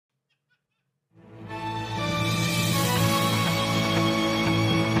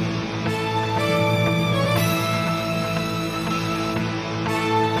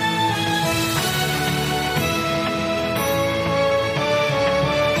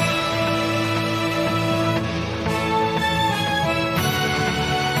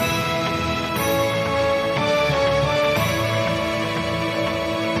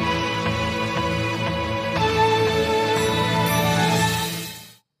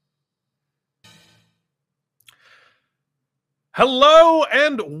Hello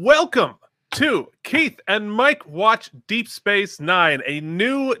and welcome to Keith and Mike Watch Deep Space Nine, a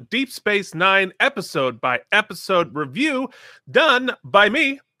new Deep Space Nine episode by episode review done by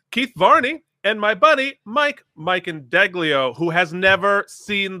me, Keith Varney, and my buddy, Mike Indeglio, who has never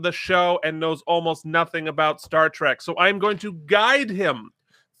seen the show and knows almost nothing about Star Trek. So I'm going to guide him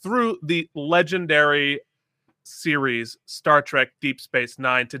through the legendary series Star Trek Deep Space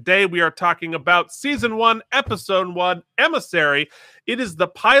Nine. Today we are talking about Season 1, Episode 1, Emissary. It is the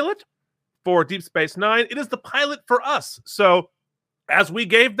pilot for Deep Space Nine. It is the pilot for us. So as we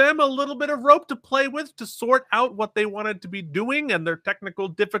gave them a little bit of rope to play with to sort out what they wanted to be doing and their technical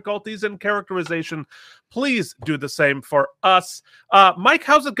difficulties and characterization, please do the same for us. Mike,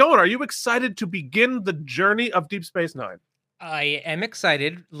 how's it going? Are you excited to begin the journey of Deep Space Nine? I am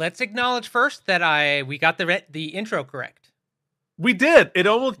excited. Let's acknowledge first that we got the intro correct. We did. It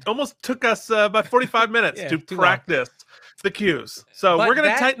almost took us about 45 minutes to practice the cues. So we're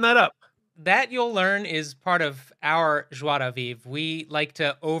going to tighten that up. That you'll learn is part of our joie de vivre. We like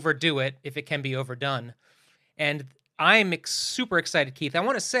to overdo it if it can be overdone. And I'm super excited, Keith. I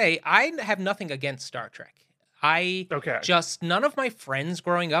want to say I have nothing against Star Trek. Just none of my friends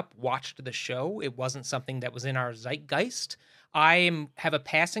growing up watched the show. It wasn't something that was in our zeitgeist. I have a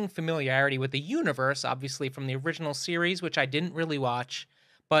passing familiarity with the universe, obviously from the original series, which I didn't really watch.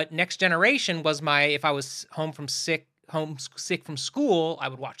 But Next Generation was if I was home sick from school, I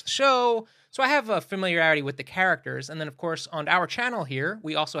would watch the show. So I have a familiarity with the characters. And then, of course, on our channel here,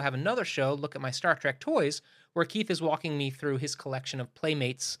 we also have another show, Look at My Star Trek Toys, where Keith is walking me through his collection of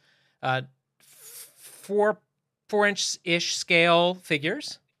Playmates 4-inch-ish scale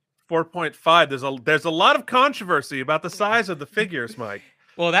figures. 4.5. There's a lot of controversy about the size of the figures, Mike.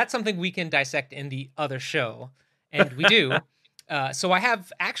 Well, that's something we can dissect in the other show, and we do. So I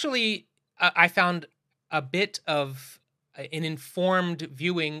have actually, I found a bit of an informed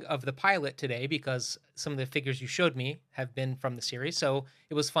viewing of the pilot today because some of the figures you showed me have been from the series, so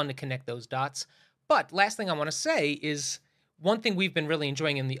it was fun to connect those dots. But last thing I want to say is one thing we've been really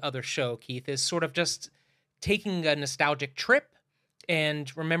enjoying in the other show, Keith, is sort of just taking a nostalgic trip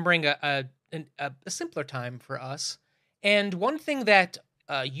and remembering a simpler time for us. And one thing that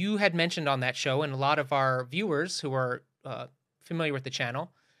you had mentioned on that show, and a lot of our viewers who are familiar with the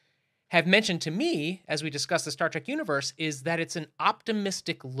channel have mentioned to me as we discuss the Star Trek universe, is that it's an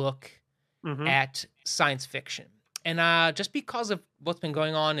optimistic look at science fiction. And just because of what's been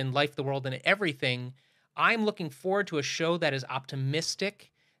going on in life, the world, and everything, I'm looking forward to a show that is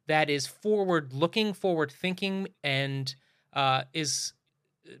optimistic, that is forward-looking, forward-thinking, and is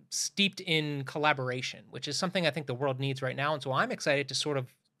steeped in collaboration, which is something I think the world needs right now. And so I'm excited to sort of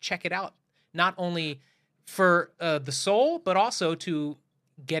check it out, not only for the soul, but also to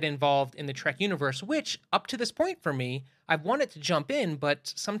get involved in the Trek universe, which up to this point for me, I've wanted to jump in,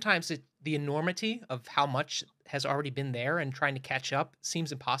 but sometimes the enormity of how much has already been there and trying to catch up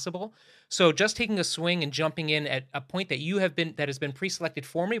seems impossible. So just taking a swing and jumping in at a point that has been pre-selected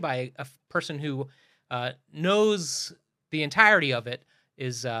for me by a person who knows the entirety of it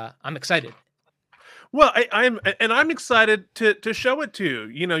is I'm excited. Well, I'm excited to show it to you.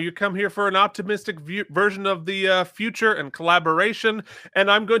 You know, you come here for an optimistic version of the future and collaboration, and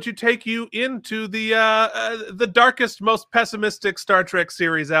I'm going to take you into the darkest, most pessimistic Star Trek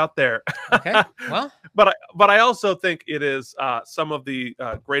series out there. Okay, well, but I also think it is some of the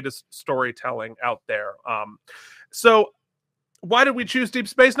greatest storytelling out there. So why did we choose Deep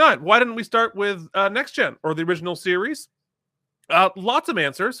Space Nine? Why didn't we start with Next Gen or the original series? Lots of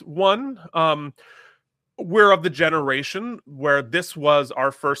answers. One, we're of the generation where this was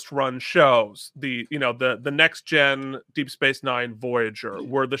our first run shows. The Next Gen, Deep Space Nine, Voyager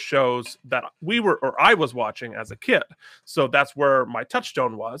were the shows that I was watching as a kid. So that's where my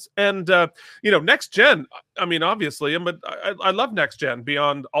touchstone was. And Next Gen, I mean, obviously, I love Next Gen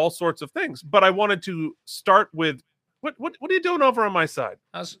beyond all sorts of things. But I wanted to start with what are you doing over on my side?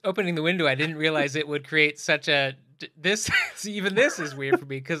 I was opening the window. I didn't realize it would create such a this is weird for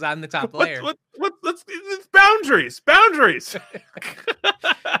me because I'm the top layer. It's boundaries. You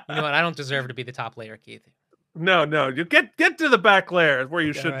know what? I don't deserve to be the top layer, Keith. No, you get to the back layer where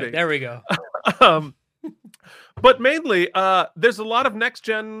you should be. There we go. But mainly, there's a lot of Next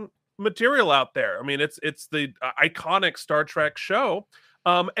Gen material out there. I mean, it's the iconic Star Trek show,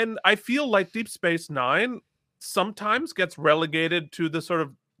 and I feel like Deep Space Nine sometimes gets relegated to the sort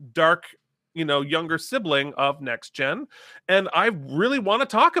of dark, younger sibling of Next Gen. And I really want to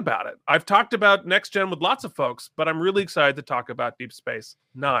talk about it. I've talked about Next Gen with lots of folks, but I'm really excited to talk about Deep Space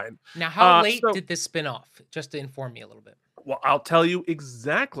Nine. Now, how late did this spin off? Just to inform me a little bit. Well, I'll tell you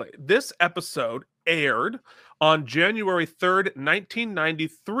exactly. This episode aired on January 3rd,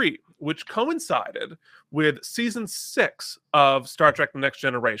 1993, which coincided with season 6 of Star Trek: The Next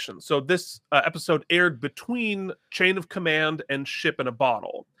Generation. So this episode aired between Chain of Command and Ship in a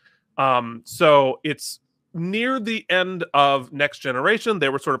Bottle. So it's near the end of Next Generation. They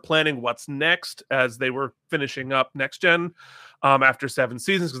were sort of planning what's next as they were finishing up Next Gen after 7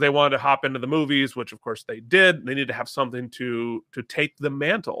 seasons, because they wanted to hop into the movies, which of course they did. They needed to have something to take the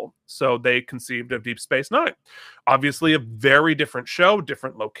mantle. So they conceived of Deep Space Nine. Obviously a very different show,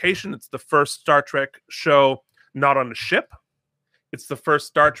 different location. It's the first Star Trek show not on a ship. It's the first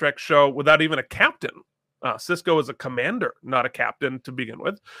Star Trek show without even a captain. Cisco is a commander, not a captain to begin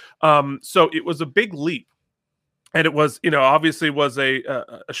with. So it was a big leap. And it was, obviously was a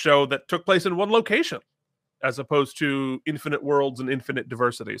show that took place in one location, as opposed to infinite worlds and infinite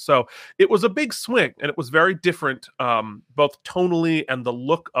diversity. So it was a big swing, and it was very different, both tonally and the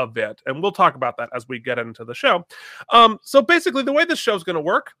look of it. And we'll talk about that as we get into the show. So basically, the way this show's going to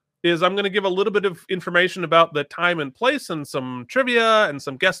work is I'm going to give a little bit of information about the time and place and some trivia and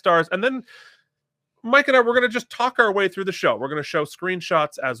some guest stars. And then Mike and I, we're going to just talk our way through the show. We're going to show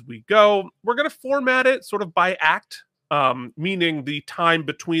screenshots as we go. We're going to format it sort of by act, meaning the time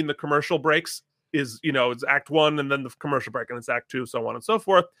between the commercial breaks is, it's act 1 and then the commercial break, and it's act 2, so on and so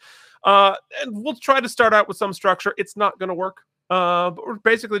forth. And we'll try to start out with some structure. It's not going to work, but we're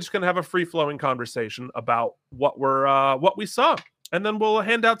basically just going to have a free-flowing conversation about what we saw. And then we'll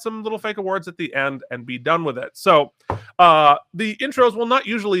hand out some little fake awards at the end and be done with it. So the intros will not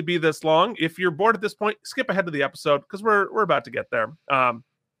usually be this long. If you're bored at this point, skip ahead to the episode, because we're about to get there.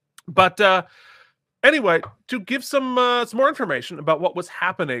 But anyway, to give some more information about what was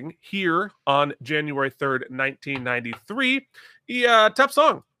happening here on January 3rd, 1993, top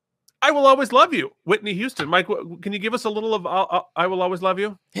song, I Will Always Love You, Whitney Houston. Mike, can you give us a little of I Will Always Love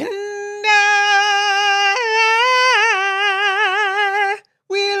You?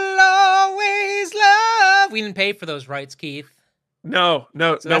 We didn't pay for those rights, Keith. No,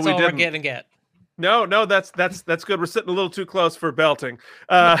 so that's we all didn't. We're getting get. No, that's good. We're sitting a little too close for belting.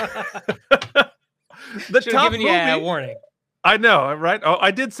 The top movie. A warning. I know, right? Oh,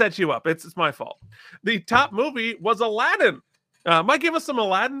 I did set you up. It's my fault. The top movie was Aladdin. Mike, give us some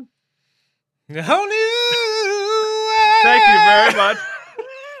Aladdin. Oh, no. Thank you very much.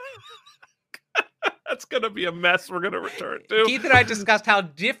 That's going to be a mess we're going to return to. Keith and I discussed how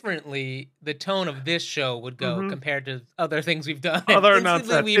differently the tone of this show would go compared to other things we've done. Other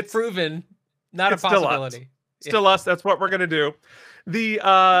nonsense. We've proven not a possibility. Still us. That's what we're going to do. The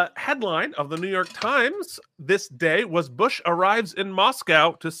headline of the New York Times this day was Bush arrives in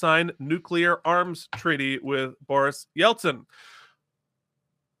Moscow to sign nuclear arms treaty with Boris Yeltsin.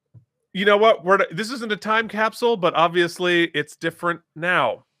 You know what? This isn't a time capsule, but obviously it's different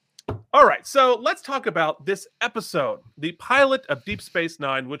now. All right, so let's talk about this episode, the pilot of Deep Space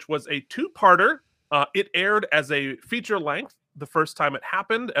Nine, which was a 2-parter. It aired as a feature length the first time it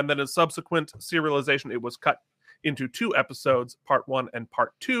happened, and then in subsequent serialization, it was cut into 2 episodes, part 1 and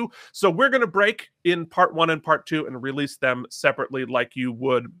part 2. So we're going to break in part 1 and part 2 and release them separately like you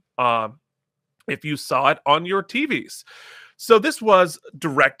would if you saw it on your TVs. So this was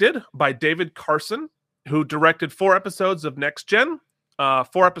directed by David Carson, who directed 4 episodes of Next Gen, 4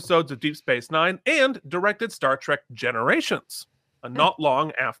 episodes of Deep Space Nine, and directed Star Trek Generations, not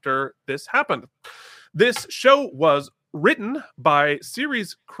long after this happened. This show was written by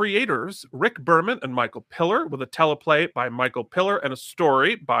series creators Rick Berman and Michael Piller, with a teleplay by Michael Piller and a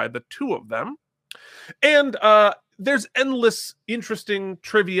story by the 2 of them. And there's endless interesting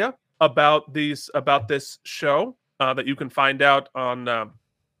trivia about this show that you can find out on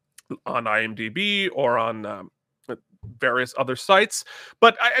IMDb or on various other sites,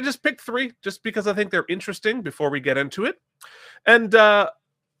 but I just picked 3 just because I think they're interesting before we get into it. And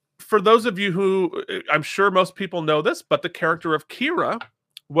for those of you who, I'm sure most people know this, but the character of Kira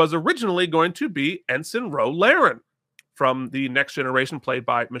was originally going to be Ensign Ro Laren from the Next Generation, played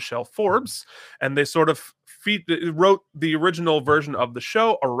by Michelle Forbes, and they sort of wrote the original version of the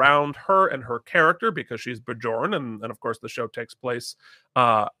show around her and her character because she's Bajoran, and of course the show takes place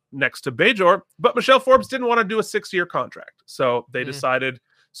next to Bajor, but Michelle Forbes didn't want to do a 6-year contract, so they decided,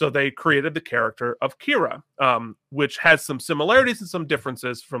 so they created the character of Kira, which has some similarities and some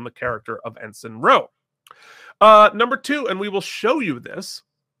differences from the character of Ensign Ro. Number 2, and we will show you this,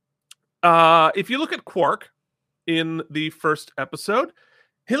 if you look at Quark in the first episode,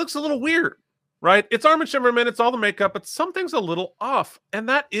 he looks a little weird, right? It's Armin Shimmerman, it's all the makeup, but something's a little off, and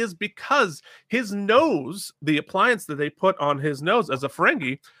that is because his nose, the appliance that they put on his nose as a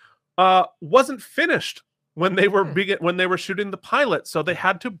Ferengi, wasn't finished when they were when they were shooting the pilot, so they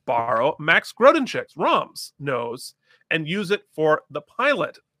had to borrow Max Grodenchik's Rom's nose and use it for the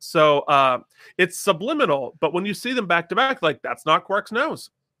pilot. So it's subliminal, but when you see them back to back, like, that's not Quark's nose.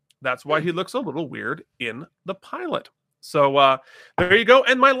 That's why he looks a little weird in the pilot. So there you go.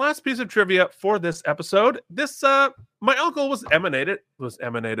 And my last piece of trivia for this episode: this my uncle was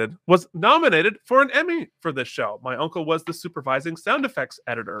nominated for an Emmy for this show. My uncle was the supervising sound effects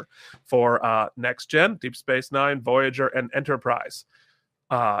editor for Next Gen, Deep Space Nine, Voyager, and Enterprise.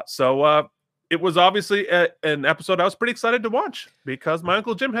 So it was obviously an episode I was pretty excited to watch because my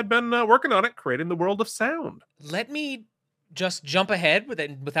Uncle Jim had been working on it, creating the world of sound. Let me just jump ahead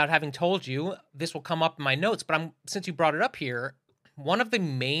without having told you. This will come up in my notes, but since you brought it up here, one of the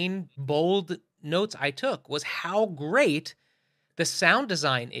main bold notes I took was how great the sound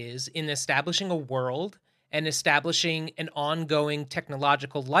design is in establishing a world and establishing an ongoing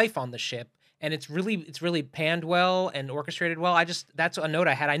technological life on the ship. And it's really panned well and orchestrated well. That's a note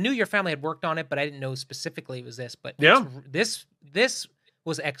I had. I knew your family had worked on it, but I didn't know specifically it was this. But yeah, this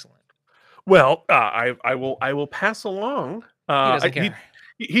was excellent. Well, I will pass along. He doesn't care.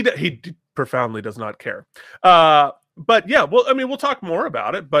 He profoundly does not care. But yeah, well, I mean, we'll talk more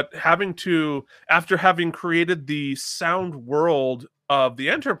about it. But after having created the sound world of the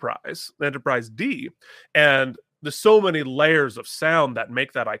Enterprise D, and there's so many layers of sound that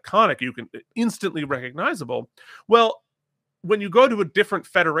make that iconic, you can instantly recognizable. Well, when you go to a different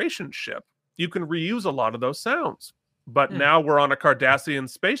Federation ship, you can reuse a lot of those sounds. But now we're on a Cardassian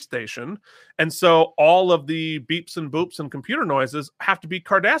space station, and so all of the beeps and boops and computer noises have to be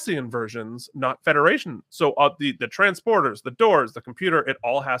Cardassian versions, not Federation. So the transporters, the doors, the computer, it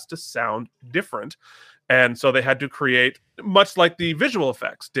all has to sound different. And so they had to create, much like the visual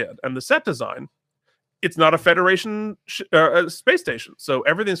effects did and the set design, it's not a Federation space station. So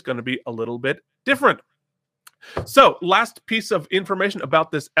everything's going to be a little bit different. So, last piece of information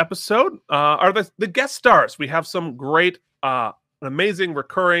about this episode are the guest stars. We have some great, amazing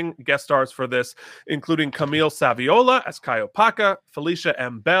recurring guest stars for this, including Camille Saviola as Kai Opaka, Felicia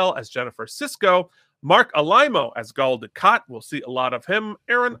M. Bell as Jennifer Sisko, Mark Alaimo as Gul Dukat. We'll see a lot of him.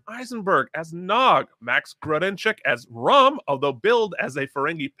 Aaron Eisenberg as Nog, Max Grodenchik as Rom, although billed as a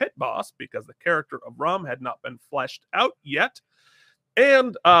Ferengi pit boss because the character of Rom had not been fleshed out yet.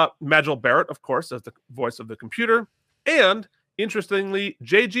 And Majel Barrett, of course, as the voice of the computer. And, interestingly,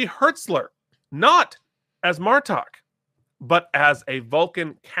 J.G. Hertzler, not as Martok, but as a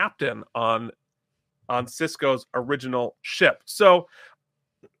Vulcan captain on Sisko's original ship. So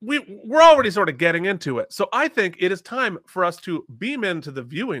we're already sort of getting into it. So I think it is time for us to beam into the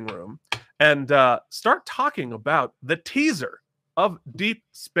viewing room and start talking about the teaser of Deep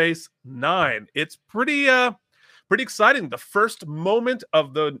Space Nine. It's pretty exciting. The first moment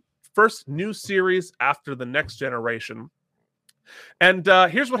of the first new series after the Next Generation. And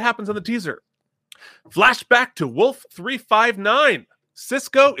here's what happens in the teaser. Flashback to Wolf 359.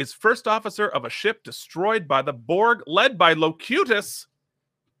 Sisko is first officer of a ship destroyed by the Borg, led by Locutus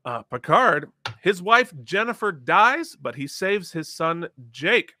Picard. His wife Jennifer dies, but he saves his son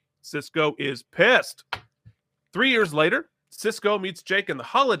Jake. Sisko is pissed. 3 years later, Sisko meets Jake in the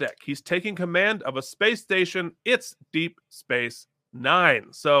holodeck. He's taking command of a space station. It's Deep Space Nine.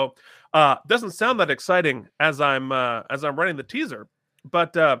 So, doesn't sound that exciting as I'm running the teaser,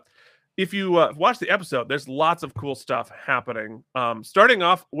 but if you watch the episode, there's lots of cool stuff happening. Starting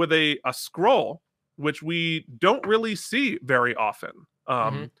off with a scroll, which we don't really see very often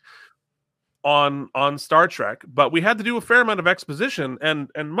on Star Trek, but we had to do a fair amount of exposition.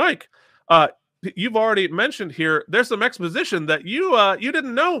 And Mike, you've already mentioned here, there's some exposition that you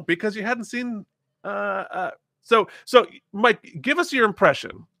didn't know because you hadn't seen. So Mike, give us your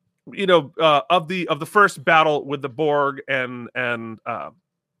impression, of the first battle with the Borg and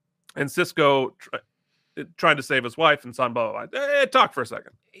Sisko trying to save his wife and son. Blah blah blah. Talk for a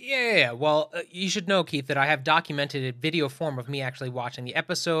second. Yeah. Well, you should know, Keith, that I have documented a video form of me actually watching the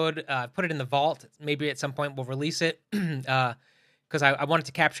episode. Put it in the vault. Maybe at some point we'll release it. Because I wanted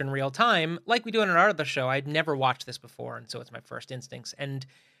to capture in real time, like we do in our other show. I'd never watched this before, and so it's my first instincts. And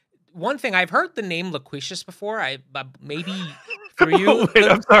one thing, I've heard the name Loquacious before. Maybe through you. Wait,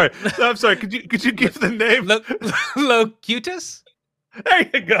 I'm sorry. Could you give the name? Locutus? There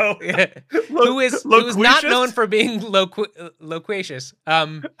you go. Yeah. Who is not known for being loquacious.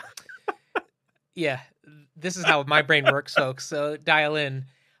 Yeah, this is how my brain works, folks. So dial in.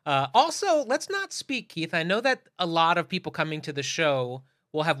 Also, let's not speak, Keith. I know that a lot of people coming to the show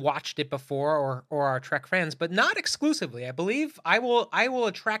will have watched it before or are Trek fans, but not exclusively. I believe I will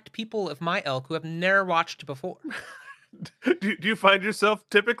attract people of my ilk who have never watched before. Do you find yourself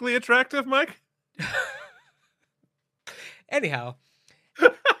typically attractive, Mike? Anyhow,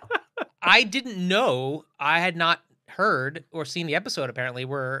 I didn't know, I had not heard or seen the episode apparently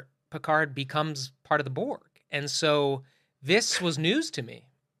where Picard becomes part of the Borg. And so this was news to me.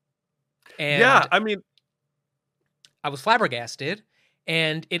 Yeah, And I mean, I was flabbergasted,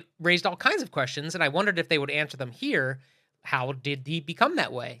 and it raised all kinds of questions, and I wondered if they would answer them here. How did he become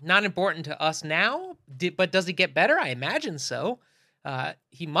that way? Not important to us now, but does he get better? I imagine so.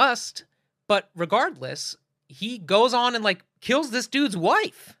 He must. But regardless, he goes on and like kills this dude's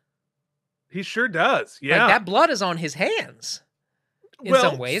wife. he sure does. Like Yeah. that blood is on his hands in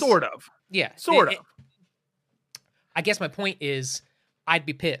Well, some ways. sort of. Yeah. Sort of. I guess my point is I'd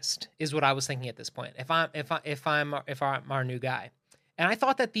be pissed is what I was thinking at this point. If I'm our new guy. And I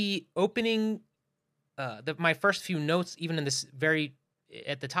thought that the opening my first few notes, even in this very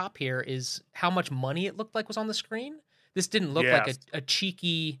at the top here, is how much money it looked like was on the screen. This didn't look like Yes. a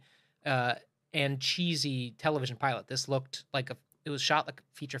cheeky and cheesy television pilot. This looked like it was shot like a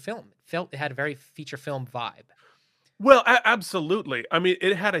feature film. It had a very feature film vibe. Well, absolutely. I mean,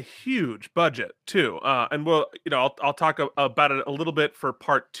 it had a huge budget too, and I'll talk about it a little bit for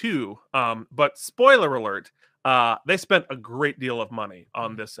part 2. But spoiler alert, they spent a great deal of money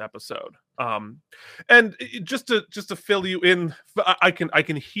on this episode. Just to fill you in, I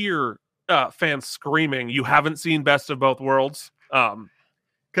can hear fans screaming, "You haven't seen Best of Both Worlds,"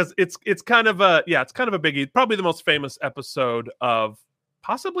 because it's kind of a biggie. Probably the most famous episode of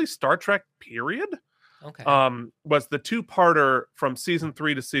possibly Star Trek period. Okay. Was the 2-parter from season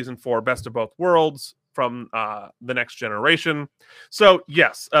 3 to season 4, Best of Both Worlds, from The Next Generation. So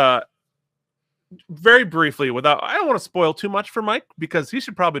yes, very briefly, I don't want to spoil too much for Mike because he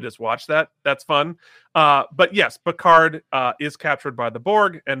should probably just watch that. That's fun. But yes, Picard is captured by the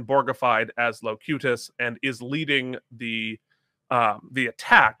Borg and Borgified as Locutus and is leading the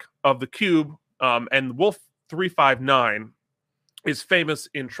attack of the cube. And Wolf 359 is famous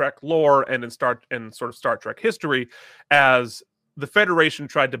in Trek lore and in sort of Star Trek history as the Federation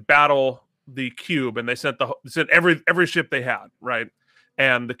tried to battle the cube, and they sent every ship they had, right?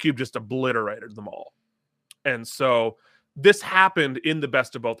 And the cube just obliterated them all. And so this happened in the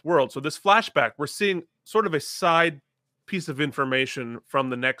Best of Both Worlds. So this flashback, we're seeing sort of a side piece of information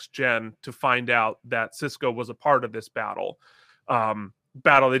from the Next Gen to find out that Sisko was a part of this battle.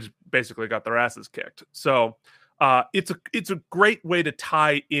 They just basically got their asses kicked. So it's a great way to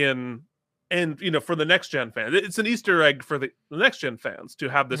tie in, and for the Next Gen fans, it's an Easter egg for the Next Gen fans to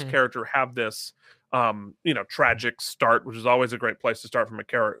have this character have this tragic start, which is always a great place to start from a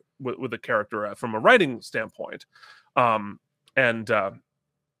character with a character from a writing standpoint.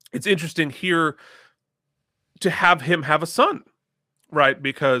 It's interesting here to have him have a son, right?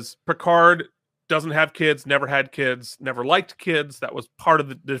 Because Picard doesn't have kids, never had kids, never liked kids. That was part of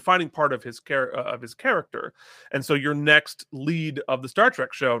the defining part of his character. And so your next lead of the Star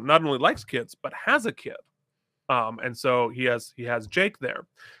Trek show not only likes kids but has a kid. And so he has Jake there.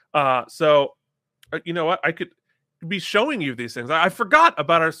 So you know what? I could be showing you these things. I forgot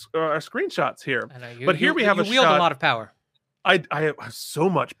about our screenshots here. But here we have a wield shot. A lot of power. I have so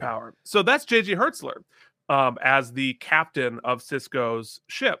much power. So that's J.G. Hertzler as the captain of Sisko's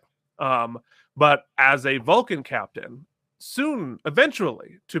ship. But as a Vulcan captain,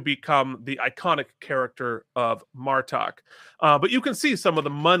 eventually, to become the iconic character of Martok. But you can see some of the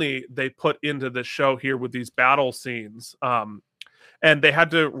money they put into the show here with these battle scenes. And they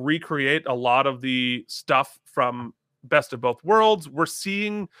had to recreate a lot of the stuff from Best of Both Worlds.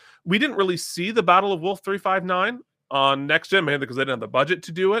 We didn't really see the Battle of Wolf 359 on Next Gen, mainly because they didn't have the budget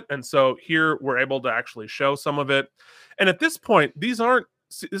to do it. And so here we're able to actually show some of it. And at this point, this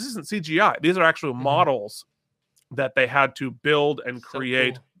isn't CGI. These are actual models that they had to build and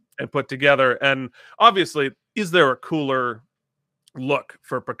create and put together. And obviously, is there a cooler look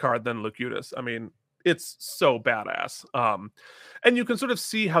for Picard than Locutus? I mean, it's so badass. And you can sort of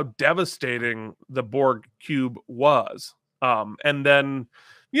see how devastating the Borg cube was. And then,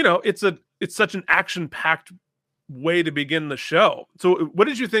 it's such an action-packed way to begin the show. So what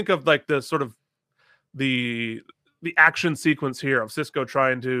did you think of like the sort of the action sequence here of Sisko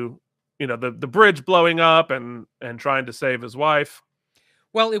trying to, the bridge blowing up and trying to save his wife?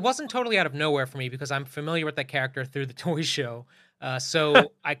 Well, it wasn't totally out of nowhere for me because I'm familiar with that character through the toy show.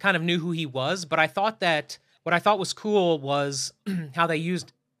 So I kind of knew who he was, but I thought that what I thought was cool was how they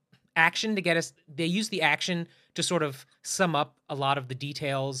used action to get us. They used the action to sort of sum up a lot of the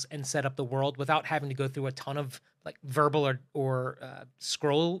details and set up the world without having to go through a ton of like verbal or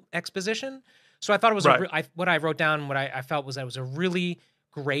scroll exposition. So I thought it was what I wrote down. What I felt was that it was a really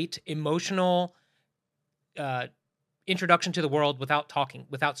great emotional introduction to the world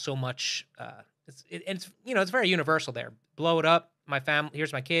without so much it's it's very universal there. Blow it up. My family.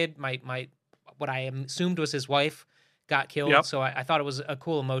 Here's my kid. My what I assumed was his wife got killed. Yep. So I thought it was a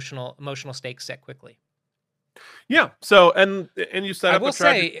cool emotional stake set quickly. Yeah. So and you set I up will a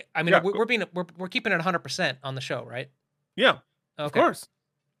tragic. say, I mean, Yeah. we're keeping it 100% on the show, right? Yeah. Of Okay. course.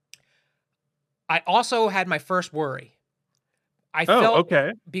 I also had my first worry. I Oh, felt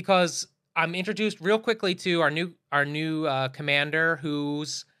okay. because I'm introduced real quickly to our new commander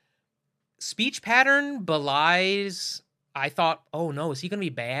whose speech pattern belies. I thought, oh no, is he going to be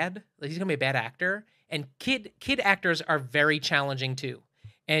bad? Like, he's going to be a bad actor. And kid actors are very challenging too.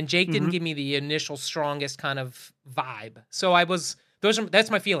 And Jake didn't Hmm. give me the initial strongest kind of vibe. So that's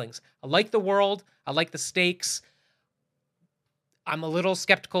my feelings. I like the world. I like the stakes. I'm a little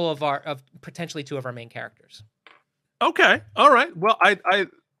skeptical of potentially two of our main characters. Okay. All right. Well,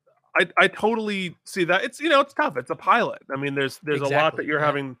 I totally see that. It's it's tough. It's a pilot. I mean, there's a lot that Exactly. Yeah.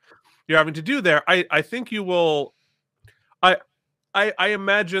 you're having to do there. I think you will. I I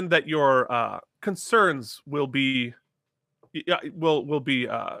imagine that your concerns will be will be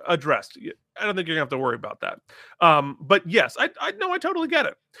addressed. I don't think you're gonna have to worry about that. But yes, I know I totally get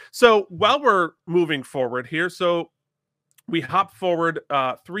it. So while we're moving forward here, so we hop forward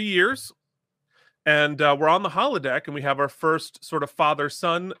 3 years, and we're on the holodeck, and we have our first sort of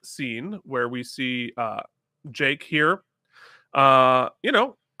father-son scene where we see Jake here,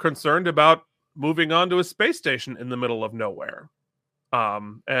 concerned about moving on to a space station in the middle of nowhere.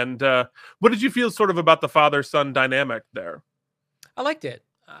 And what did you feel sort of about the father-son dynamic there? I liked it.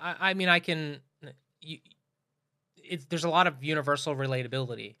 I mean, I can. You, there's a lot of universal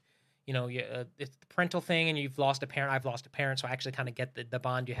relatability. It's the parental thing, and you've lost a parent. I've lost a parent, so I actually kind of get the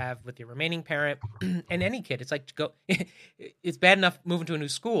bond you have with your remaining parent. And any kid, it's like go. It's bad enough moving to a new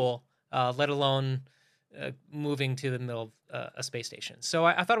school, let alone moving to the middle of a space station. So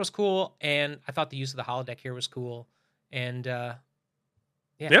I thought it was cool, and I thought the use of the holodeck here was cool. And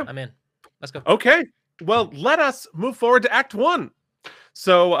Yeah. I'm in. Let's go. Okay. Well, let us move forward to Act 1.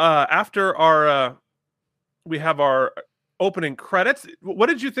 So after our we have our opening credits. What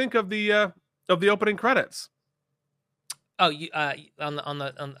did you think of the opening credits? Oh, you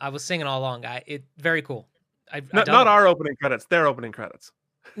I was singing all along. Very cool. I Not, dug not 'em. our opening credits, their opening credits.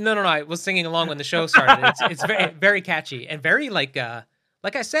 No. I was singing along when the show started. It's very very catchy and very like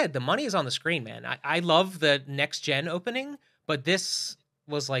I said, the money is on the screen, man. I love the next gen opening, but this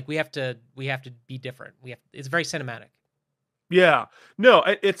was like we have to be different. It's very cinematic. Yeah. No,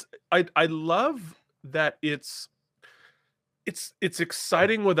 I love that it's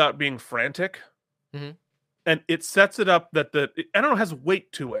exciting without being frantic. Mhm. And it sets it up that I don't know, has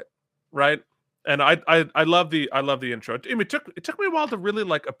weight to it, right? And I love the intro. I mean, it took me a while to really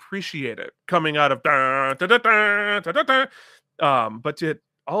like appreciate it coming out of but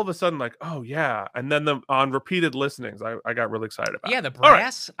all of a sudden like, oh yeah, and then on repeated listenings, I got really excited about. Yeah, the All right.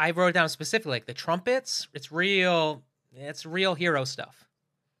 brass, I wrote down specifically like the trumpets. It's real hero stuff.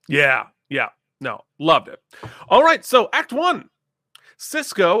 Yeah. No, loved it. All right, so Act 1.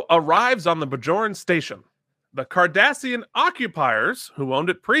 Cisco arrives on the Bajoran station. The Cardassian occupiers, who owned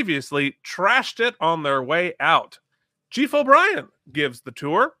it previously, trashed it on their way out. Chief O'Brien gives the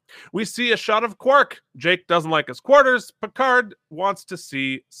tour. We see a shot of Quark. Jake doesn't like his quarters. Picard wants to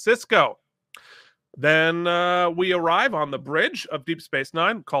see Cisco. Then we arrive on the bridge of Deep Space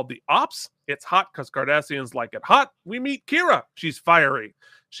Nine called the Ops. It's hot because Cardassians like it hot. We meet Kira. She's fiery.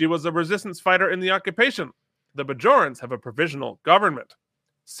 She was a resistance fighter in the occupation. The Bajorans have a provisional government.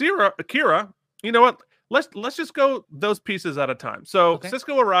 Kira, you know what? Let's just go those pieces at a time. So Okay.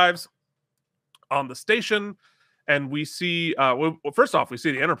 Cisco arrives on the station, and we see. Well, first off, we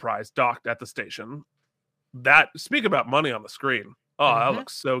see the Enterprise docked at the station. Speak about money on the screen. Oh, that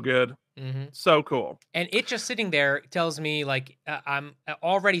looks so good. Mm-hmm. So cool. And it just sitting there tells me like I'm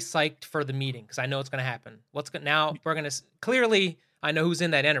already psyched for the meeting because I know it's going to happen. Now we're going to clearly I know who's in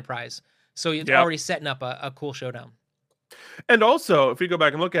that Enterprise, so it's already setting up a cool showdown. And also, if you go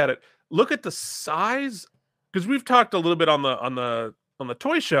back and look at it, look at the size, because we've talked a little bit on the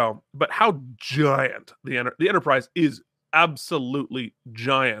toy show, but how giant the Enterprise is. Absolutely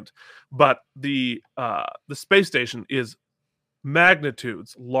giant, but the space station is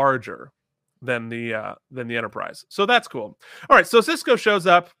magnitudes larger than the Enterprise. So that's cool. All right, so Cisco shows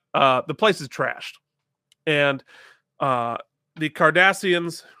up. The place is trashed, and the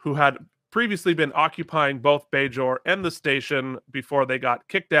Cardassians, who had previously been occupying both Bajor and the station before they got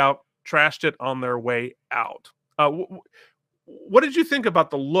kicked out, trashed it on their way out. What did you think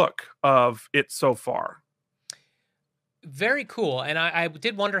about the look of it so far? Very cool. And I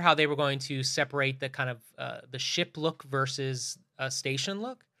did wonder how they were going to separate the kind of the ship look versus a station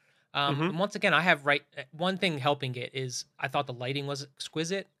look. Hmm. And once again, I have one thing helping it is I thought the lighting was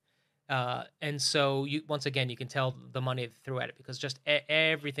exquisite. And so once again, you can tell the money they threw at it because just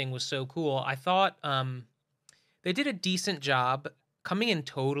everything was so cool. I thought they did a decent job coming in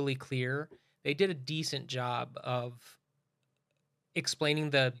totally clear. They did a decent job of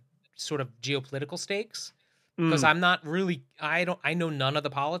explaining the sort of geopolitical stakes because Mm, I know none of the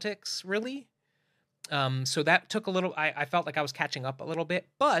politics really. So that took a little, I felt like I was catching up a little bit,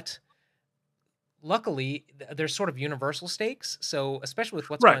 but luckily there's sort of universal stakes. So especially with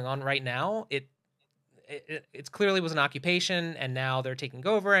what's right. going on right now, it's clearly was an occupation and now they're taking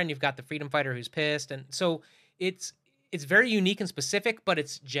over and you've got the freedom fighter who's pissed. And so it's, it's very unique and specific, but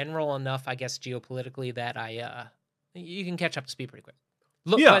it's general enough, I guess, geopolitically that you can catch up to speed pretty quick.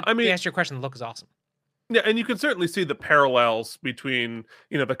 Look, Yeah, but I to mean, answer your question, the look is awesome. yeah, and you can certainly see the parallels between,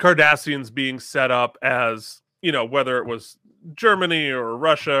 the Cardassians being set up as, whether it was Germany or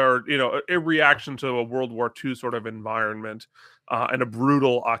Russia or, a reaction to a World War II sort of environment and a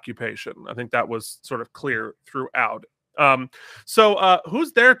brutal occupation. I think that was sort of clear throughout. So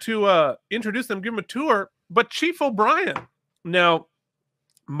who's there to introduce them, give them a tour, but Chief O'Brien. Now,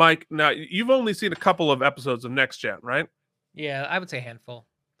 Mike, you've only seen a couple of episodes of Next Gen, right? Yeah, I would say handful.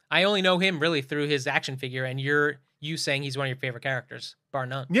 I only know him really through his action figure, and you saying he's one of your favorite characters, bar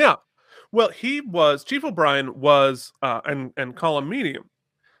none. Yeah. Well, Chief O'Brien was and Colin Medium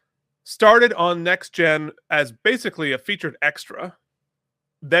started on Next Gen as basically a featured extra,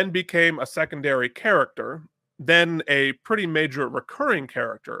 then became a secondary character, then a pretty major recurring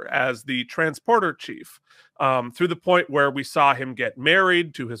character as the transporter chief, through the point where we saw him get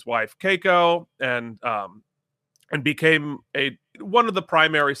married to his wife Keiko and became one of the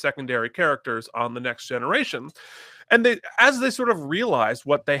primary secondary characters on the Next Generation. And as they sort of realized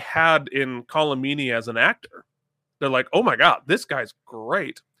what they had in Colin Meaney as an actor, they're like, oh my God, this guy's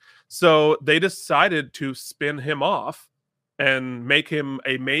great. So they decided to spin him off and make him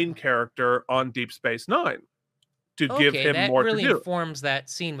a main character on Deep Space Nine to give Okay, him that more to really do. informs that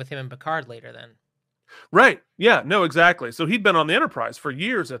scene with him and Picard later. Then, Right. Yeah, no, exactly. So he'd been on the Enterprise for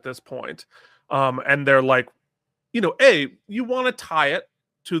years at this point. And they're like, you want to tie it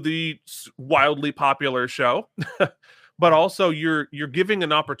to the wildly popular show, but also you're giving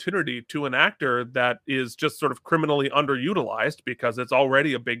an opportunity to an actor that is just sort of criminally underutilized because it's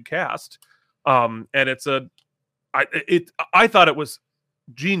already a big cast. And I thought it was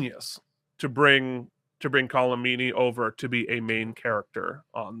genius to bring Colin Meaney over to be a main character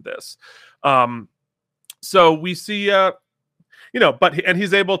on this. So we see and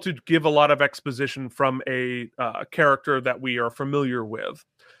he's able to give a lot of exposition from a character that we are familiar with.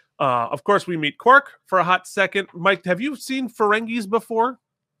 Of course, we meet Quark for a hot second. Mike, have you seen Ferengis before?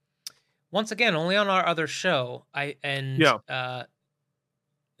 once again, only on our other show. Yeah.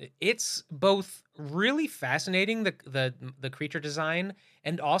 It's both really fascinating the creature design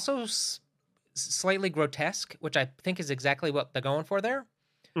and also slightly grotesque, which I think is exactly what they're going for there.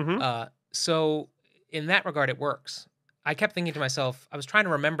 Mm-hmm. So in that regard, it works. I kept thinking to myself, I was trying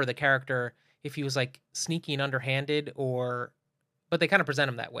to remember the character if he was like sneaky and underhanded, but they kind of present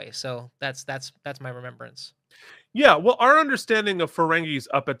him that way. So that's my remembrance. Yeah. Well, our understanding of Ferengis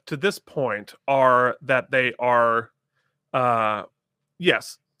to this point are that they are,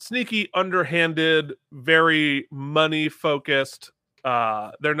 yes, sneaky, underhanded, very money focused.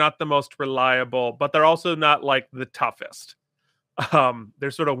 They're not the most reliable, but they're also not like the toughest.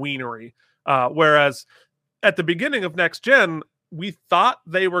 They're sort of wienery. Whereas at the beginning of Next Gen, we thought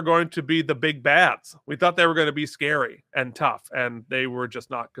they were going to be the big bads. We thought they were going to be scary and tough, and they were just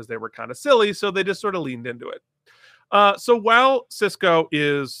not because they were kind of silly. So they just sort of leaned into it. So while Sisko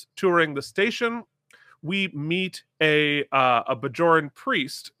is touring the station, we meet a Bajoran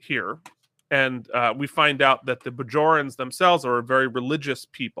priest here, and we find out that the Bajorans themselves are a very religious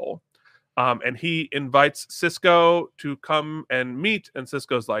people. And he invites Sisko to come and meet, and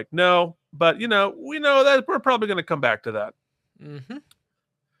Sisko's like, no, but we know that we're probably going to come back to that.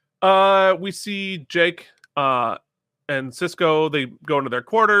 Mm-hmm. We see Jake and Sisko. They go into their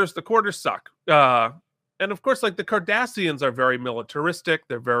quarters. The quarters suck. And of course, like the Cardassians are very militaristic.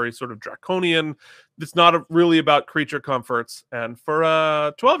 They're very sort of draconian. It's not really about creature comforts. And for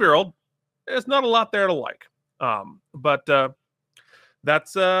a 12-year-old, there's not a lot there to like. But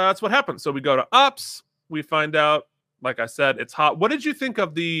that's what happens. So we go to ops. We find out, like I said, it's hot. What did you think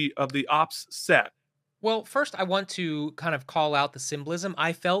of the ops set? Well, first, I want to kind of call out the symbolism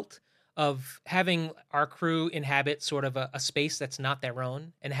I felt of having our crew inhabit sort of a space that's not their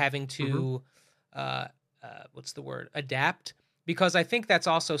own and having to, what's the word, adapt. Because I think that's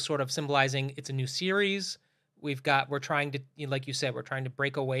also sort of symbolizing it's a new series. we're trying to, like you said, we're trying to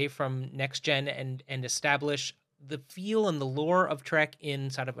break away from next gen and establish the feel and the lore of Trek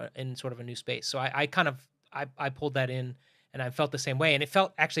inside of in sort of a new space. So I kind of I pulled that in, and I felt the same way, and it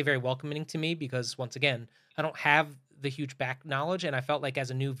felt actually very welcoming to me because once again, I don't have the huge back knowledge, and I felt like as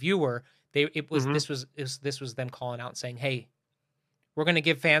a new viewer, this was them calling out and saying, "Hey, we're going to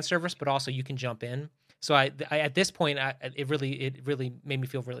give fan service, but also you can jump in." So I at this point, it really made me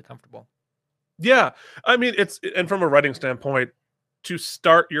feel really comfortable. Yeah, I mean, and from a writing standpoint, to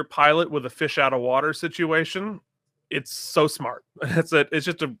start your pilot with a fish out of water situation, it's so smart.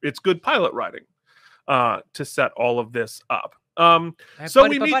 It's good pilot writing to set all of this up. So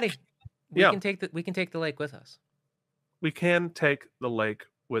buddy, we can take the lake with us. We can take the lake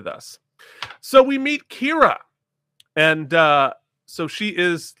with us. So we meet Kira, and so she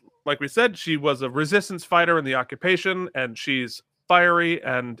is, like we said, she was a resistance fighter in the occupation, and she's fiery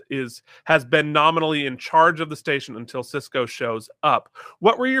and has been nominally in charge of the station until Sisko shows up.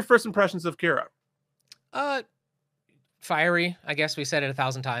 What were your first impressions of Kira? Fiery, I guess we said it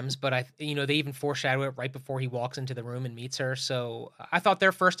 1,000 times, but they even foreshadow it right before he walks into the room and meets her. So I thought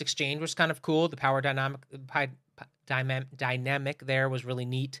their first exchange was kind of cool. The power dynamic there was really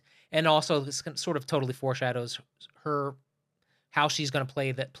neat, and also this sort of totally foreshadows how she's going to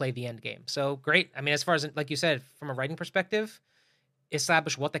play the end game. So great. I mean, as far as, like you said, from a writing perspective,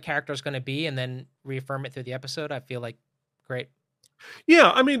 establish what the character is going to be and then reaffirm it through the episode. I feel like great. Yeah,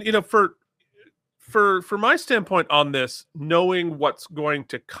 I mean, for my standpoint on this, knowing what's going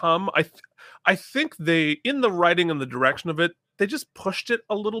to come, I think they, in the writing and the direction of it, they just pushed it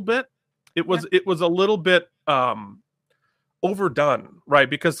a little bit. It was a little bit overdone, right?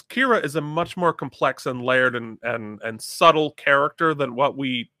 Because Kira is a much more complex and layered and subtle character than what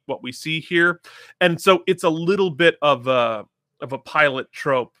we see here, and so it's a little bit of a pilot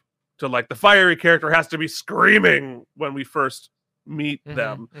trope to, like, the fiery character has to be screaming when we first meet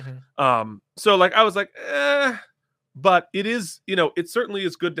them. So, like, I was like, but it is, it certainly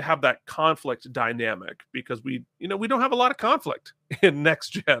is good to have that conflict dynamic, because we don't have a lot of conflict in next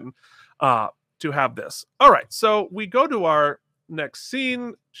gen to have this. All right, so we go to our next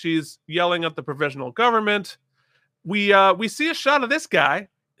scene. She's yelling at the provisional government. We see a shot of this guy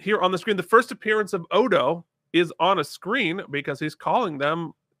here on the screen. The first appearance of Odo is on a screen because he's calling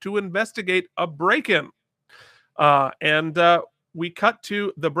them to investigate a break-in. And we cut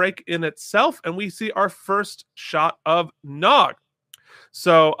to the break-in itself, and we see our first shot of Nog.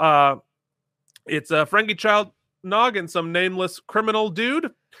 So it's a Ferengi child, Nog, and some nameless criminal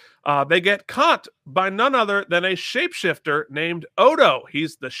dude. They get caught by none other than a shapeshifter named Odo.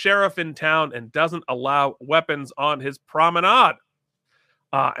 He's the sheriff in town and doesn't allow weapons on his promenade.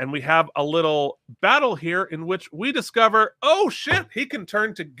 And we have a little battle here in which we discover, oh shit, he can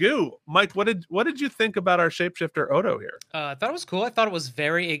turn to goo. Mike, what did you think about our shapeshifter Odo here? I thought it was cool. I thought it was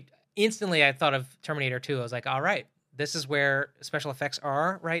instantly I thought of Terminator 2. I was like, all right, this is where special effects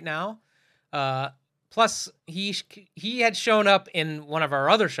are right now. Plus, he had shown up in one of our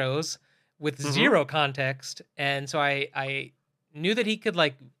other shows with zero context, and so I knew that he could,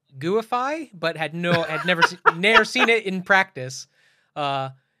 like, gooify, but had never seen it in practice.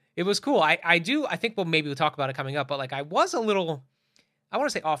 It was cool. I think we'll talk about it coming up, but, like, I was a little, I want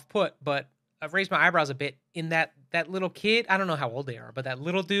to say off put, but I've raised my eyebrows a bit in that little kid. I don't know how old they are, but that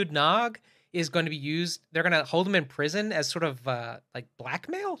little dude Nog is going to be used. They're going to hold him in prison as sort of like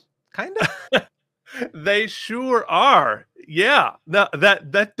blackmail, kind of. They sure are. Yeah,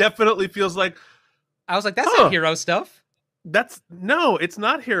 that definitely feels like. I was like, that's not hero stuff. It's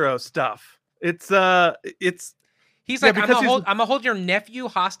not hero stuff. It's. He's like, I'm gonna hold your nephew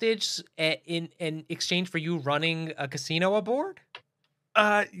hostage in exchange for you running a casino aboard.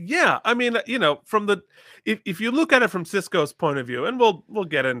 Yeah. I mean, from if you look at it from Sisko's point of view, and we'll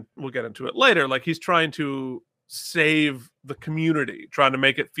get into it later. Like, he's trying to save the community, trying to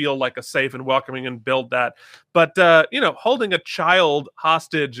make it feel like a safe and welcoming and build that. But holding a child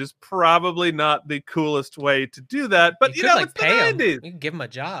hostage is probably not the coolest way to do that. But you could, like, pay him. You can give him a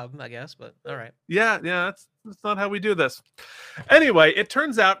job, I guess. But all right. Yeah, that's not how we do this. Anyway, it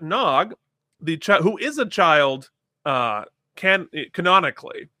turns out Nog, who is a child,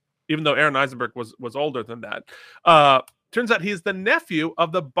 canonically, even though Aaron Eisenberg was older than that. Turns out he's the nephew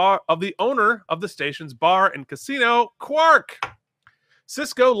of the owner of the station's bar and casino, Quark.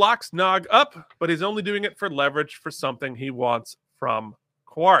 Sisko locks Nog up, but he's only doing it for leverage for something he wants from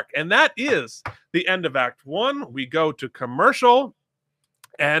Quark. And that is the end of Act 1. We go to commercial,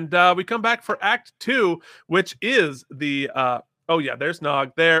 and we come back for Act 2, which is the there's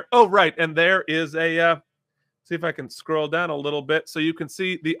Nog there. Oh, right, and there is a see if I can scroll down a little bit so you can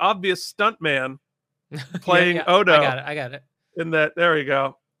see the obvious stuntman playing Odo. I got it. In that, there we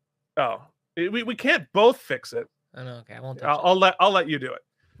go. Oh, we can't both fix it. Oh, no, okay, I won't touch I'll let you do it.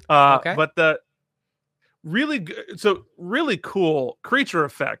 Okay. But the really cool creature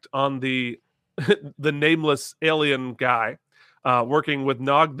effect on the the nameless alien guy working with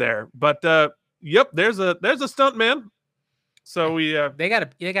Nog there. But yep, there's a stunt man. So we they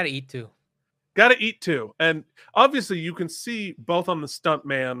gotta eat too. Gotta eat too. And obviously you can see both on the stunt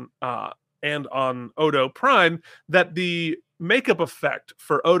man and on Odo Prime that the makeup effect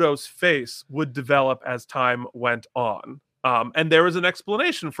for Odo's face would develop as time went on. And there is an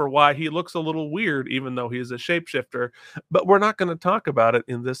explanation for why he looks a little weird, even though he is a shapeshifter. But we're not going to talk about it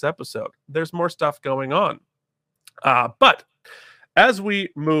in this episode. There's more stuff going on. But as we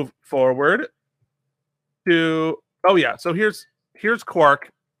move forward to, so here's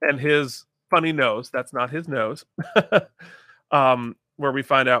Quark and his funny nose. That's not his nose. Where we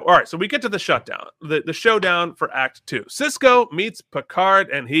find out. All right, so we get to the shutdown, the showdown for Act 2. Sisko meets Picard,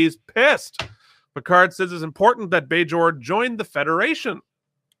 and he's pissed. Picard says it's important that Bajor join the Federation.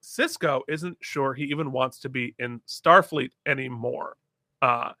 Sisko isn't sure he even wants to be in Starfleet anymore.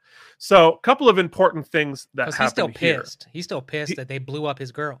 So a couple of important things that happen he's still here. pissed. He's still pissed that they blew up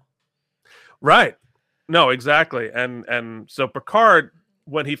his girl. Right. No, exactly. And so Picard,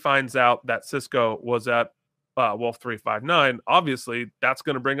 when he finds out that Sisko was at Wolf 359, obviously that's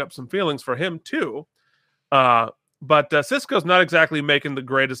going to bring up some feelings for him too. But Sisko's not exactly making the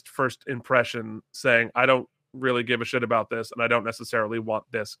greatest first impression, saying, I don't really give a shit about this, and I don't necessarily want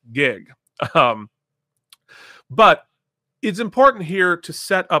this gig. But it's important here to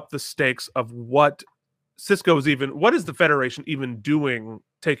set up the stakes of what is the Federation even doing,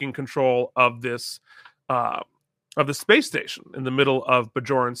 taking control of this of the space station in the middle of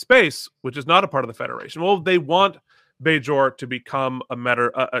Bajoran space, which is not a part of the Federation. Well, they want Bajor to become a member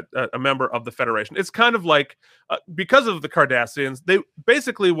of the Federation. It's kind of like, because of the Cardassians, they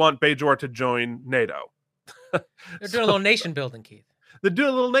basically want Bajor to join NATO. They're doing a little nation building, Keith. They're doing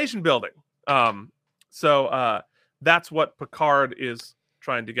a little nation building. So that's what Picard is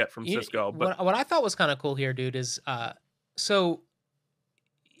trying to get from Sisko. But what I thought was kind of cool here, dude, is so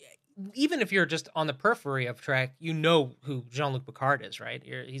even if you're just on the periphery of Trek, you know who Jean-Luc Picard is, right?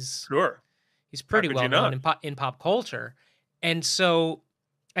 He's pretty well known in pop culture. And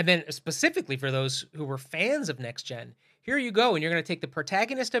then specifically for those who were fans of Next Gen, here you go, and you're going to take the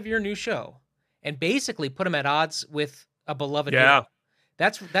protagonist of your new show and basically put him at odds with a beloved hero.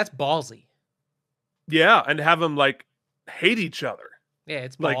 That's ballsy. Yeah, and have them like hate each other. Yeah,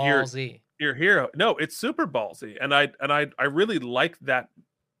 it's ballsy. Like your hero. No, it's super ballsy, and I really like that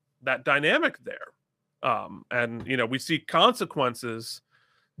dynamic there. And we see consequences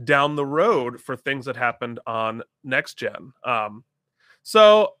down the road for things that happened on Next Gen.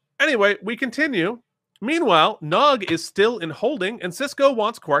 So anyway, we continue. Meanwhile, Nog is still in holding, and Sisko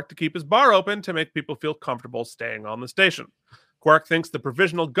wants Quark to keep his bar open to make people feel comfortable staying on the station. Quark thinks the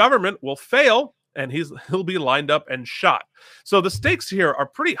provisional government will fail, and he'll be lined up and shot. So the stakes here are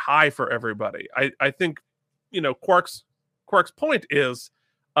pretty high for everybody. I think, Quark's point is,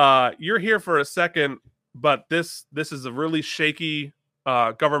 you're here for a second, but this is a really shaky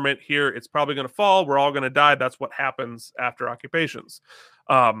government here. It's probably going to fall. We're all going to die. That's what happens after occupations.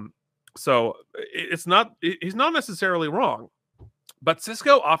 So he's not necessarily wrong, but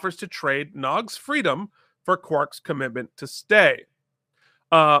Sisko offers to trade Nog's freedom for Quark's commitment to stay.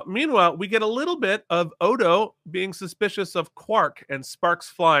 Meanwhile, we get a little bit of Odo being suspicious of Quark and sparks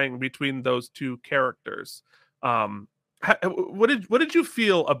flying between those two characters. What did you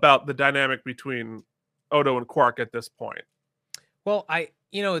feel about the dynamic between Odo and Quark at this point? Well,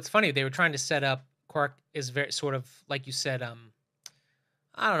 it's funny. They were trying to set up Quark is very sort of like you said.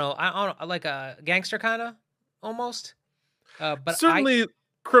 I don't know, like a gangster kind of almost. But certainly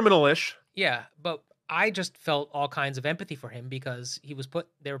criminal-ish. Yeah, but I just felt all kinds of empathy for him because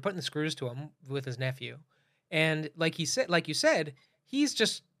they were putting the screws to him with his nephew, and like you said, he's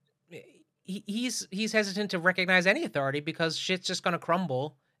just. He's hesitant to recognize any authority because shit's just going to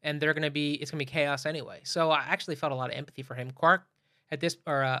crumble and it's going to be chaos anyway. So I actually felt a lot of empathy for him. Quark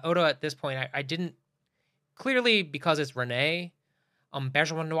Odo at this point, I didn't, clearly because it's Renee,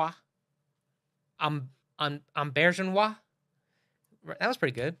 Bergenois. Bergenois. That was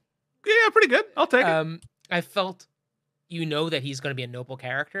pretty good. Yeah, pretty good. I'll take it. I felt, that he's going to be a noble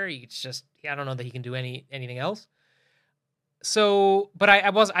character. It's just, I don't know that he can do anything else. So, but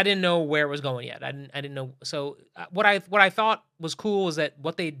I didn't know where it was going yet. I didn't know. So what I thought was cool is that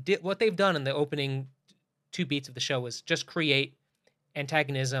what they've done in the opening 2 beats of the show is just create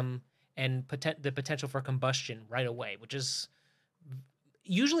antagonism and the potential for combustion right away, which is,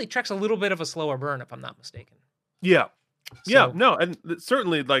 usually Trek's a little bit of a slower burn, if I'm not mistaken. Yeah. Yeah, So, no, and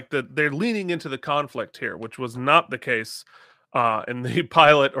certainly like they're leaning into the conflict here, which was not the case in the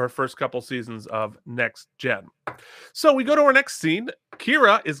pilot or first couple seasons of Next Gen. So we go to our next scene.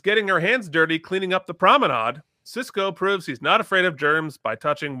 Kira is getting her hands dirty cleaning up the promenade. Sisko proves he's not afraid of germs by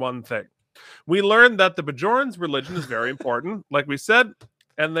touching one thing. We learned that the Bajorans' religion is very important, like we said,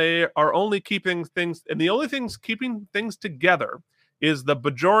 and they are only keeping things, and the only things keeping things together is the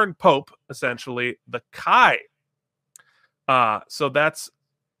Bajoran Pope, essentially the Kai. So that's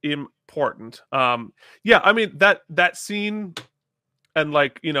important. Yeah, I mean that scene and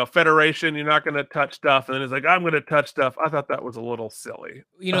like, you know, Federation, you're not going to touch stuff, and then it's like I'm going to touch stuff. I thought that was a little silly.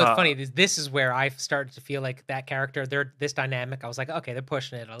 you know, it's funny. This is where I started to feel like that character, they're this dynamic. I was like, okay, they're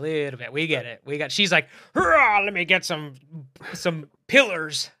pushing it a little bit. We get it. She's like, let me get some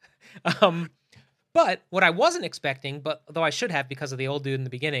pillars. But what I wasn't expecting, but though I should have because of the old dude in the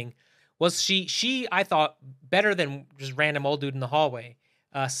beginning, was she I thought better than just random old dude in the hallway,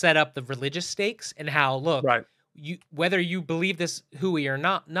 set up the religious stakes and how look, right. You whether you believe this Hui or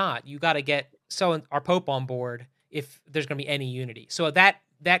not, you got to get our Pope on board if there's going to be any unity. So that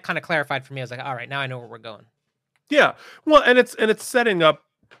kind of clarified for me. I was like, all right, now I know where we're going. Yeah, well, and it's setting up,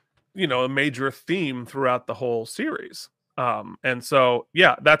 you know, a major theme throughout the whole series. And so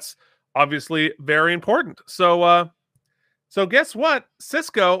yeah, that's obviously very important. So guess what?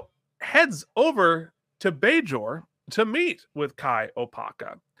 Sisko heads over to Bajor to meet with Kai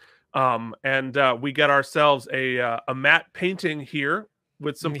Opaka. And we get ourselves a matte painting here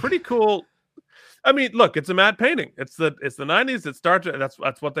with some pretty cool. I mean, look, it's a matte painting. It's the 90s. It started.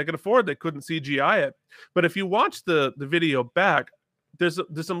 That's what they could afford. They couldn't CGI it. But if you watch the video back, there's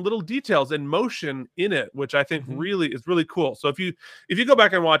some little details and motion in it, which I think really is really cool. So if you go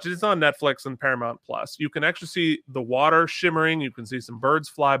back and watch it, it's on Netflix and Paramount Plus. You can actually see the water shimmering. You can see some birds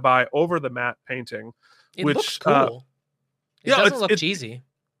fly by over the matte painting. It looks cool. It doesn't look cheesy.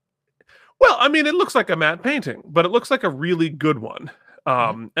 Well, I mean, it looks like a matte painting, but it looks like a really good one.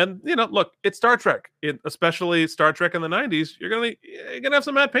 And you know, look, it's Star Trek, especially Star Trek in the 90s. You're gonna have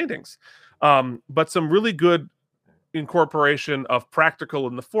some matte paintings, but some really good incorporation of practical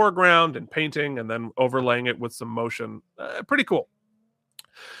in the foreground and painting, and then overlaying it with some motion. Pretty cool.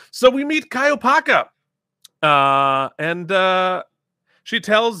 So we meet Kai Opaka, and she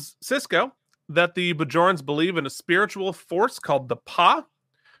tells Sisko that the Bajorans believe in a spiritual force called the Pa,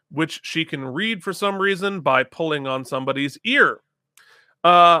 which she can read for some reason by pulling on somebody's ear.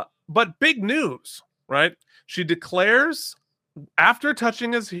 But big news, right? She declares after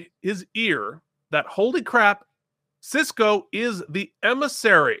touching his ear that, holy crap, Sisko is the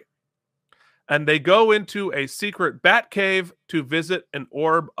emissary. And they go into a secret bat cave to visit an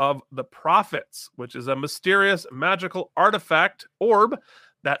orb of the prophets, which is a mysterious magical artifact orb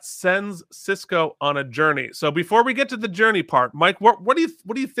that sends Sisko on a journey. So before we get to the journey part, Mike, what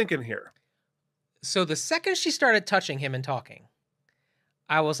are you thinking here? So the second she started touching him and talking,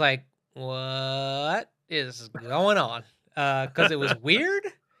 I was like, what is going on? Because it was weird.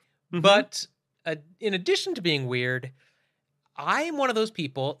 But in addition to being weird, I am one of those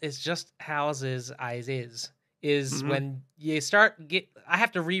people, it's just houses eyes is when you I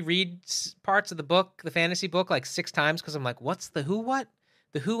have to reread parts of the book, the fantasy book, like 6 times because I'm like, what's the who, what?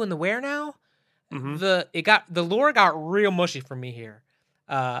 The who and the where now? The lore got real mushy for me here.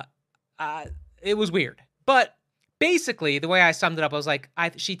 It was weird. But basically, the way I summed it up, I was like,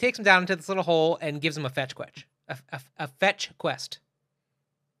 she takes him down into this little hole and gives him a fetch quest. A fetch quest.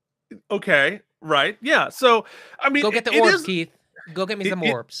 Okay, right. Yeah. So, I mean, go get the orbs, Keith. Go get me some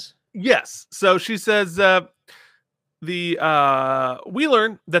orbs. Yes. So she says we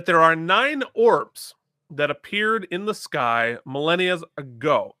learn that there are 9 orbs that appeared in the sky millennia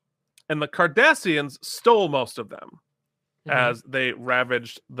ago, and the Cardassians stole most of them as they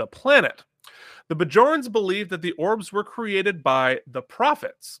ravaged the planet. The Bajorans believe that the orbs were created by the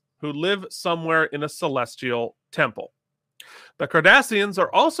prophets, who live somewhere in a celestial temple. The Cardassians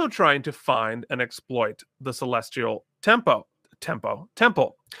are also trying to find and exploit the celestial temple.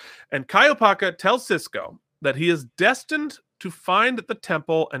 And Kai Opaka tells Sisko that he is destined to find the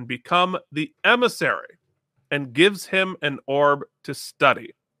temple and become the emissary, and gives him an orb to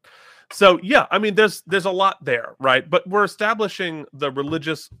study. So yeah, I mean, there's a lot there, right? But we're establishing the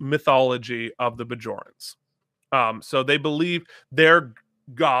religious mythology of the Bajorans. So they believe their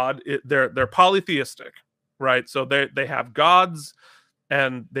god, they're polytheistic, right? So they have gods,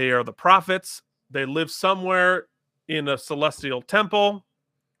 and they are the prophets. They live somewhere in a celestial temple,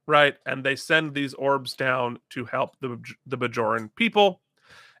 right? And they send these orbs down to help the Bajoran people.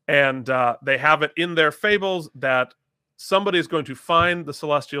 And they have it in their fables that somebody is going to find the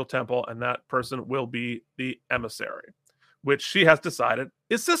Celestial Temple, and that person will be the Emissary, which she has decided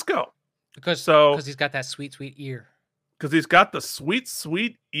is Cisco. Because he's got that sweet, sweet ear. Because he's got the sweet,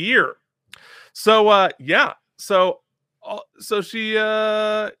 sweet ear. So, yeah. So she,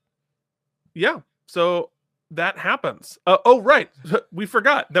 So that happens. Oh, right. We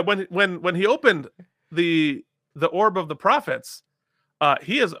forgot that when he opened the Orb of the Prophets,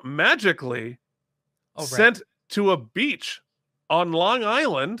 he is magically sent to a beach on Long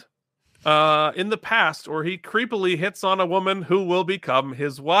Island in the past, where he creepily hits on a woman who will become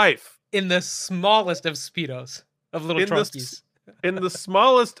his wife. In the smallest of Speedos, of little trunkies. In the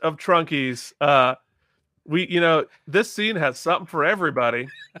smallest of trunkies. This scene has something for everybody.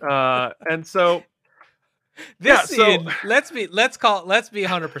 And so this scene, let's be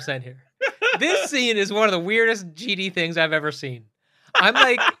 100% here. This scene is one of the weirdest GD things I've ever seen. I'm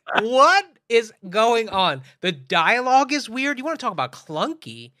like, what is going on? The dialogue is weird. You want to talk about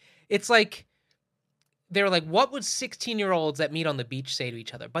clunky? It's like they were like, what would 16-year-olds that meet on the beach say to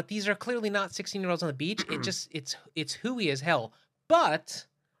each other? But these are clearly not 16-year-olds on the beach. It's hooey as hell. But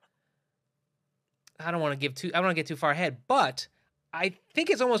I don't want to get too far ahead, but I think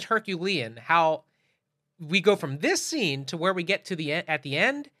it's almost Herculean how we go from this scene to where we get to at the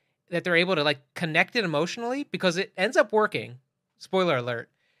end, that they're able to like connect it emotionally, because it ends up working. Spoiler alert.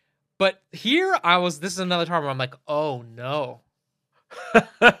 But here this is another time where I'm like, oh no.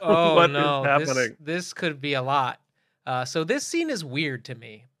 Oh what no, is happening? This could be a lot. So this scene is weird to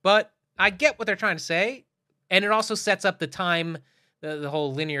me, but I get what they're trying to say, and it also sets up the time, the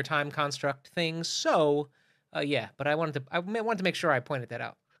whole linear time construct thing. So, yeah. But I wanted to make sure I pointed that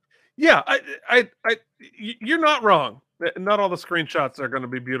out. Yeah, you're not wrong. Not all the screenshots are going to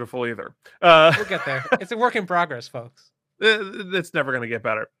be beautiful either. We'll get there. It's a work in progress, folks. It's never going to get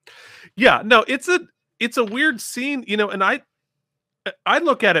better. Yeah, no, it's a weird scene, and I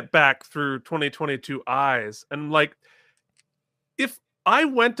look at it back through 2022 eyes, and like, if I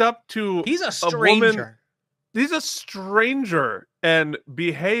went up to he's a stranger. He's a stranger and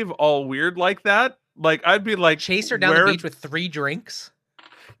behave all weird like that. Like, I'd be like, chase her down the beach with 3 drinks.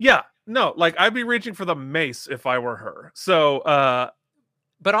 Yeah, no, like, I'd be reaching for the mace if I were her. So,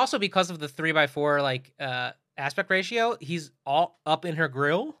 but also because of the 3x4 like aspect ratio, he's all up in her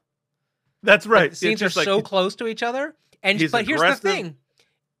grill. That's right. Like, the scenes are so close to each other. But here's the thing: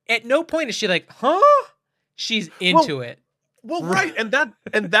 at no point is she like, "Huh?" She's into it. Well, right, and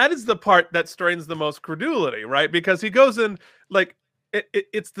that is the part that strains the most credulity, right? Because he goes in like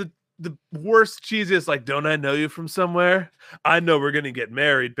it's the worst, cheesiest, like, "Don't I know you from somewhere? I know we're gonna get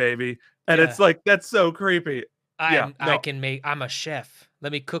married, baby." And it's like, that's so creepy. I'm a chef.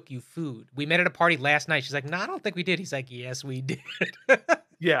 Let me cook you food. We met at a party last night. She's like, "No, I don't think we did." He's like, "Yes, we did."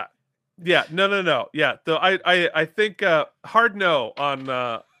 Yeah. Yeah, no. Yeah, so I think hard no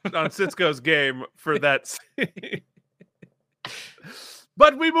on Cisco's game for that scene.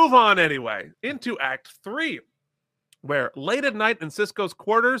 But we move on anyway into Act 3, where late at night in Cisco's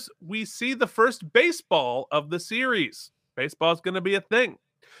quarters, we see the first baseball of the series. Baseball is going to be a thing.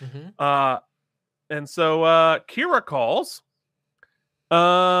 Mm-hmm. And so Kira calls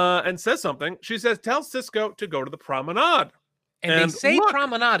and says something. She says, tell Cisco to go to the promenade. And they say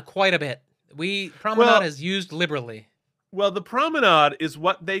promenade quite a bit. Promenade is used liberally. Well, the promenade is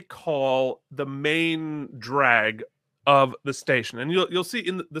what they call the main drag of the station. And you'll see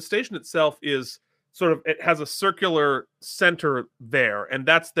in the station itself is sort of, it has a circular center there, and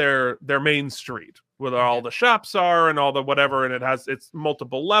that's their main street where all the shops are and all the whatever, and it's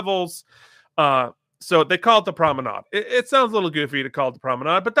multiple levels. So they call it the promenade. It sounds a little goofy to call it the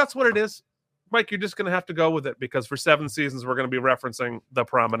promenade, but that's what it is. Mike, you're just going to have to go with it, because for 7 seasons, we're going to be referencing the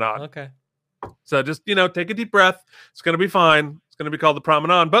promenade. Okay. So just, take a deep breath. It's going to be fine. It's going to be called the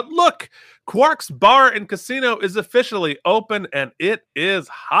promenade. But look, Quark's Bar and Casino is officially open, and it is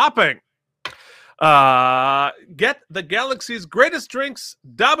hopping. Get the galaxy's greatest drinks,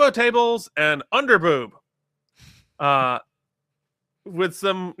 Dabo tables, and underboob. With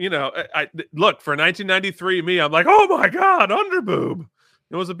some, look, for 1993 me, I'm like, oh my God, underboob.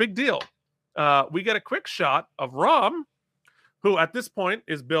 It was a big deal. We get a quick shot of Rom, who at this point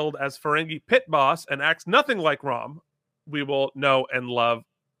is billed as Ferengi pit boss and acts nothing like Rom. We will know and love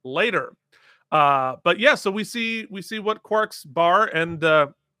later. But yeah, so we see what Quark's Bar and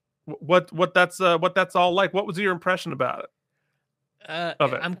what that's all like. What was your impression about it?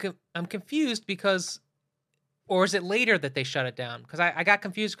 Of it? I'm confused because, or is it later that they shut it down? Because I got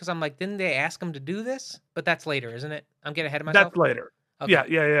confused because I'm like, didn't they ask him to do this? But that's later, isn't it? I'm getting ahead of myself. That's later. Okay.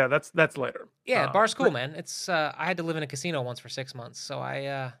 Yeah. That's later. Yeah, bar's cool, man. It's I had to live in a casino once for 6 months, so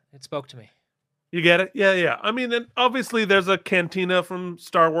it spoke to me. You get it? Yeah, yeah. I mean, and obviously there's a cantina from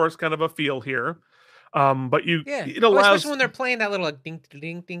Star Wars kind of a feel here. But Yeah. it Well, especially allows. when they're playing that little like, ding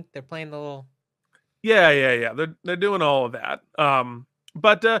ding ding. They're playing the little. Yeah, yeah, yeah. They're doing all of that.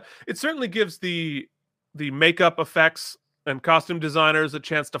 But it certainly gives the makeup effects and costume designers a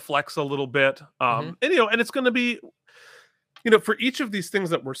chance to flex a little bit. Mhm. And and it's going to be, for each of these things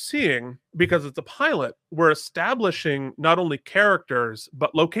that we're seeing, because it's a pilot, we're establishing not only characters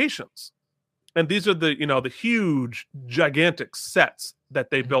but locations. And these are the huge gigantic sets that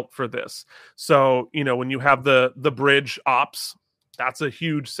they Mhm. built for this. So when you have the bridge ops, that's a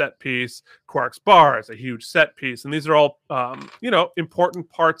huge set piece. Quark's bar is a huge set piece, and these are all important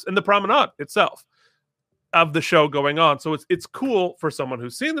parts, and the promenade itself of the show going on. So it's cool for someone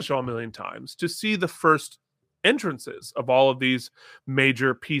who's seen the show a million times to see the first entrances of all of these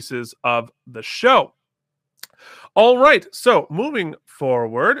major pieces of the show. All right, so moving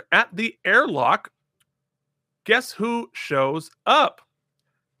forward at the airlock, guess who shows up?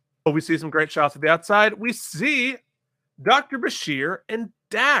 Oh, we see some great shots of the outside. We see Dr. Bashir and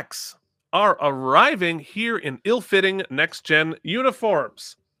Dax are arriving here in ill-fitting next-gen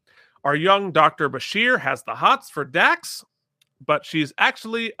uniforms. Our young Dr. Bashir has the hots for Dax, but she's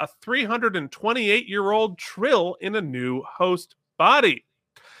actually a 328-year-old Trill in a new host body.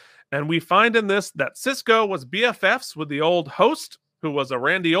 And we find in this that Cisco was BFFs with the old host, who was a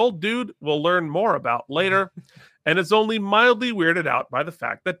randy old dude we'll learn more about later, and is only mildly weirded out by the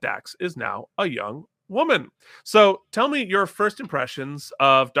fact that Dax is now a young woman. So tell me your first impressions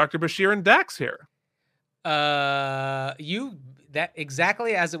of Dr. Bashir and Dax here. You that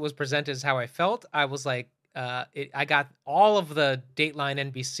exactly as it was presented is how I felt. I was like, I got all of the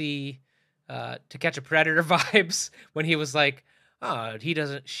Dateline NBC To Catch a Predator vibes when he was like, oh, he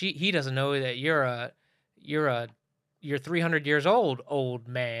doesn't know that you're 300 years old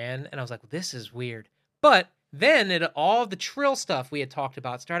man. And I was like, well, this is weird. But then all the Trill stuff we had talked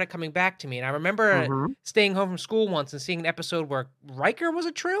about started coming back to me. And I remember staying home from school once and seeing an episode where Riker was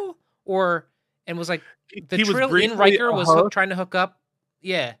a Trill and was like, the he Trill was in Riker was trying to hook up.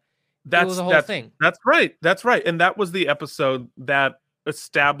 Yeah. It was a whole thing. That's right. That's right. And that was the episode that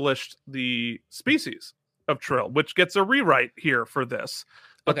established the species of Trill, which gets a rewrite here for this.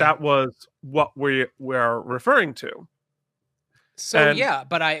 But that was what we're referring to. So yeah,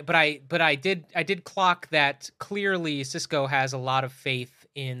 but I did clock that clearly Cisco has a lot of faith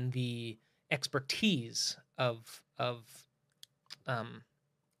in the expertise of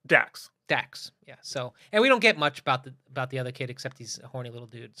Dax. Yeah. So, and we don't get much about the other kid except he's a horny little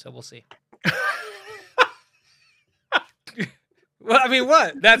dude. So we'll see. Well, I mean,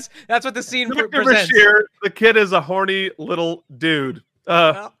 what? That's what the scene presents. Bashir, the kid is a horny little dude.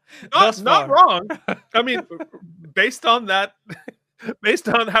 Not wrong. I mean, based on that, based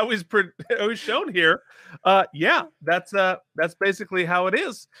on how he's shown here, yeah, that's basically how it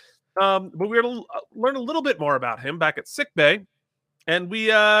is. But we're going to learn a little bit more about him back at sickbay, and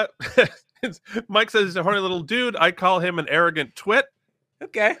we Mike says he's a horny little dude. I call him an arrogant twit.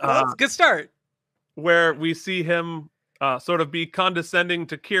 Okay, well, that's a good start. Where we see him sort of be condescending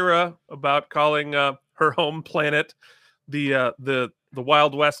to Kira about calling her home planet the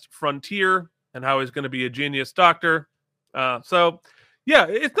Wild West frontier, and how he's going to be a genius doctor. So, yeah,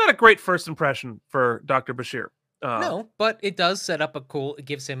 it's not a great first impression for Dr. Bashir. No, but it does set up it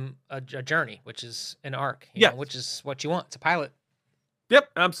gives him a journey, which is an arc, which is what you want. It's a pilot. Yep,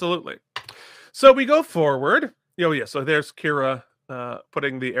 absolutely. So we go forward. Oh, yeah, so there's Kira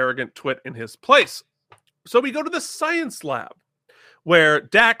putting the arrogant twit in his place. So we go to the science lab, where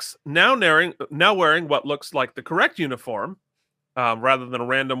Dax, now wearing what looks like the correct uniform, rather than a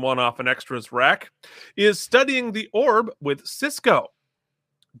random one off an extras rack, is studying the orb with Cisco.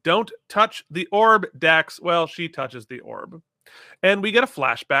 Don't touch the orb, Dax. Well, she touches the orb. And we get a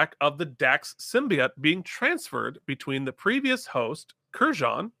flashback of the Dax symbiote being transferred between the previous host,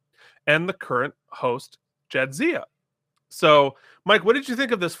 Kurjan, and the current host, Jadzia. So, Mike, what did you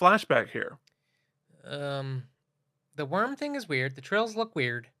think of this flashback here? The worm thing is weird. The Trills look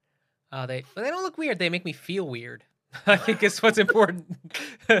weird. They don't look weird. They make me feel weird. I think it's what's important.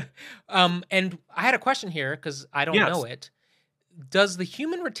 And I had a question here because I don't know it. Does the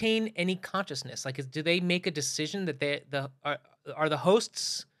human retain any consciousness? Like, do they make a decision that are the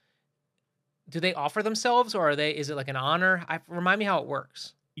hosts? Do they offer themselves, or is it like an honor? Remind me how it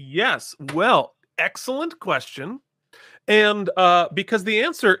works. Yes. Well, excellent question. And because the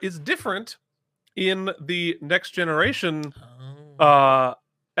answer is different in the Next Generation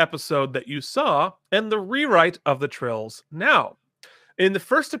episode that you saw, and the rewrite of the Trills now. In the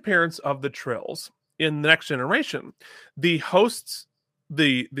first appearance of the Trills in the Next Generation, the hosts,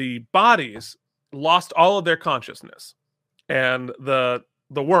 the bodies lost all of their consciousness, and the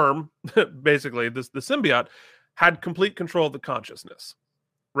worm, basically the symbiote, had complete control of the consciousness,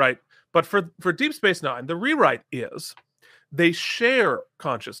 right? But for Deep Space Nine, the rewrite is they share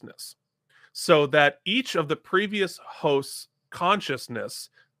consciousness, so that each of the previous hosts' consciousness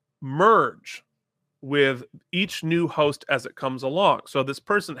merge with each new host as it comes along. So this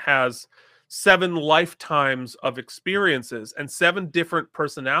person has 7 lifetimes of experiences and 7 different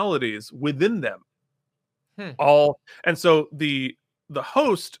personalities within them. All, and so the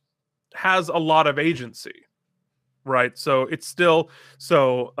host has a lot of agency, right? So it's still,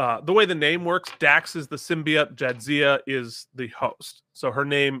 the way the name works, Dax is the symbiote, Jadzia is the host. So her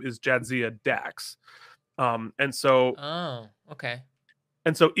name is Jadzia Dax. And so Oh, okay.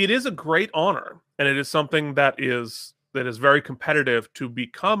 And so it is a great honor, and it is something that is very competitive to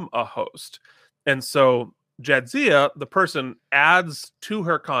become a host. And so Jadzia, the person, adds to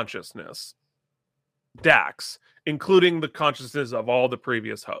her consciousness Dax, including the consciousness of all the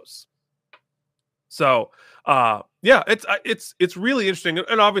previous hosts. So yeah, it's really interesting,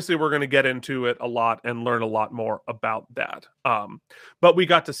 and obviously we're going to get into it a lot and learn a lot more about that. But we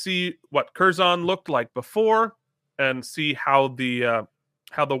got to see what Curzon looked like before, and see how the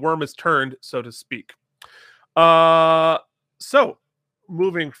worm is turned, so to speak. So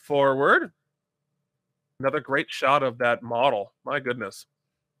moving forward, another great shot of that model. My goodness.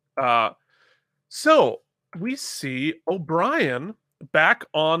 So we see O'Brien back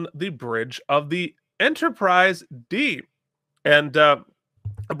on the bridge of the Enterprise D. And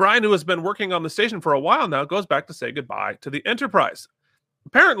O'Brien, who has been working on the station for a while now, goes back to say goodbye to the Enterprise.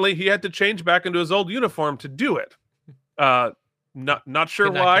 Apparently, he had to change back into his old uniform to do it. Not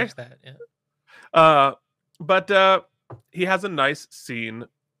sure why. That, yeah. But he has a nice scene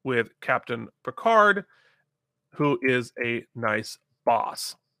with Captain Picard, who is a nice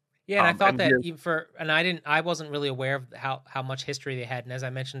boss. Yeah, and I thought that even I wasn't really aware of how much history they had, and as I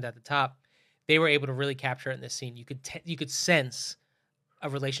mentioned at the top, they were able to really capture it in this scene. You could sense a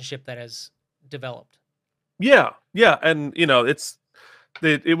relationship that has developed. Yeah, and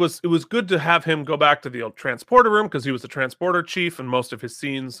it was good to have him go back to the old transporter room, because he was the transporter chief, and most of his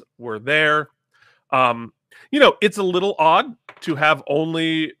scenes were there. It's a little odd to have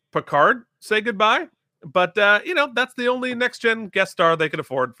only Picard say goodbye. But, that's the only next-gen guest star they could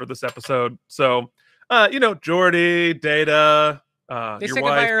afford for this episode. So, Geordi, Data, they your said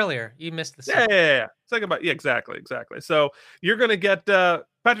wife. Goodbye earlier. You missed the scene. Yeah. Say goodbye. Yeah, exactly. So, you're going to get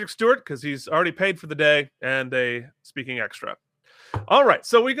Patrick Stewart, because he's already paid for the day, and a speaking extra. All right,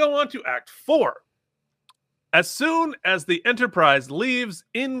 so we go on to Act 4. As soon as the Enterprise leaves,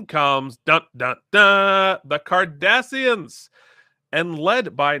 in comes, the Cardassians, and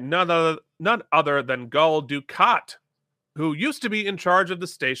led by none other than Gul Dukat, who used to be in charge of the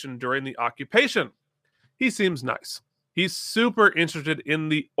station during the occupation. He seems nice. He's super interested in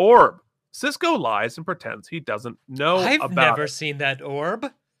the orb. Cisco lies and pretends he doesn't know about I've never seen that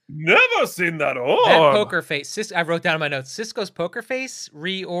orb. Never seen that orb. That poker face. I wrote down in my notes, Cisco's poker face,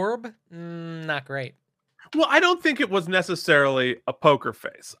 re-orb, not great. Well, I don't think it was necessarily a poker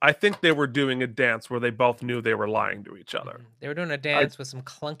face. I think they were doing a dance where they both knew they were lying to each other. They were doing a dance with some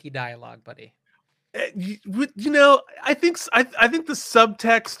clunky dialogue, buddy. I think the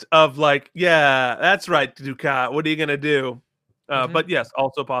subtext of like, yeah, that's right, Ducat. What are you gonna do? But yes,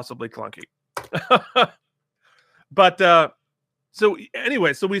 also possibly clunky. But so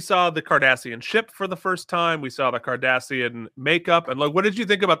anyway, so we saw the Cardassian ship for the first time. We saw the Cardassian makeup, and like, what did you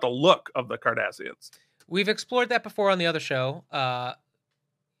think about the look of the Cardassians? We've explored that before on the other show,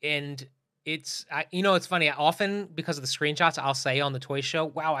 and it's funny. Often because of the screenshots, I'll say on the toy show,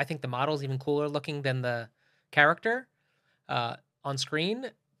 "Wow, I think the model's even cooler looking than the character on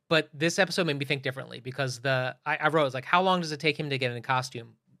screen." But this episode made me think differently, because I wrote, it's like, how long does it take him to get in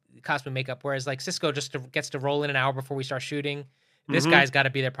costume makeup? Whereas like Cisco just gets to roll in an hour before we start shooting. This guy's got to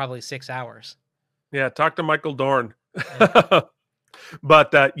be there probably 6 hours. Yeah, talk to Michael Dorn. Yeah.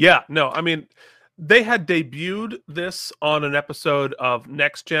 But I mean, they had debuted this on an episode of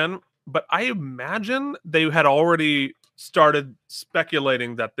Next Gen, but I imagine they had already started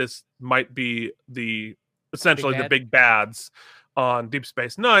speculating that this might be essentially the big bads on Deep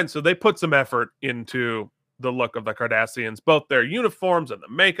Space Nine. So they put some effort into the look of the Cardassians, both their uniforms and the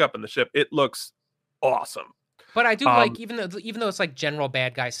makeup and the ship. It looks awesome. But I do like, even though it's like general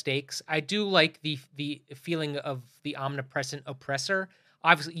bad guy stakes, I do like the feeling of the omnipresent oppressor.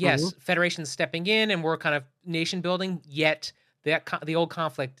 Obviously, yes, Federation's stepping in and we're kind of nation building, yet the old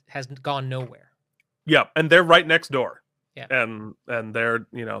conflict has gone nowhere. Yeah, and they're right next door. Yeah. And they're,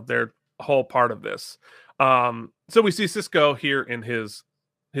 they're a whole part of this. So we see Cisco here in his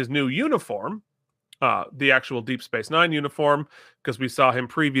new uniform. the actual Deep Space Nine uniform, because we saw him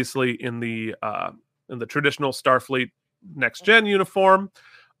previously in the traditional Starfleet Next Gen uniform.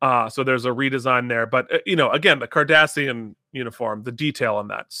 So there's a redesign there. But again, the Cardassian uniform, the detail on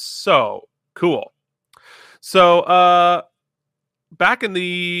that, so cool. So back in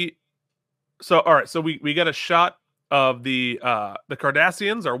the all right, so we get a shot of the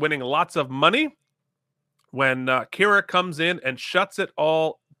Cardassians are winning lots of money when Kira comes in and shuts it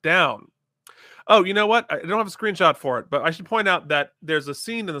all down. Oh, you know what? I don't have a screenshot for it, but I should point out that there's a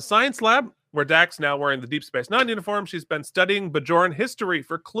scene in the science lab where Dax, now wearing the Deep Space Nine uniform, she's been studying Bajoran history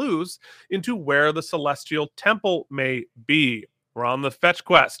for clues into where the Celestial Temple may be. We're on the fetch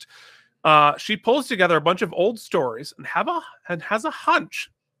quest. She pulls together a bunch of old stories and has a hunch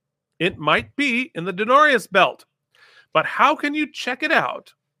it might be in the Denorius Belt. But how can you check it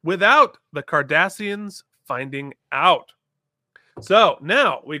out without the Cardassians finding out? So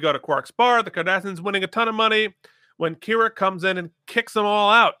now we go to Quark's bar. The Cardassians winning a ton of money when Kira comes in and kicks them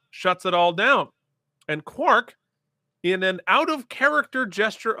all out, shuts it all down. And Quark, in an out-of-character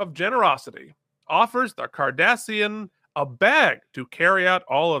gesture of generosity, offers the Cardassian a bag to carry out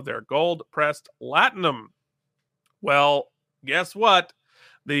all of their gold-pressed latinum. Well, guess what?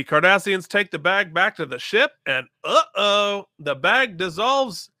 The Cardassians take the bag back to the ship, and the bag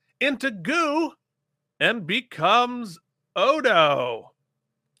dissolves into goo and becomes Odo.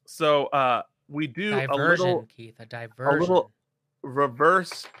 So we do diversion, Keith, a diversion. A little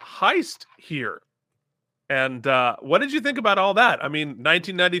reverse heist here. And what did you think about all that? I mean,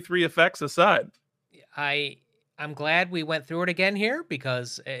 1993 effects aside. I'm glad we went through it again here,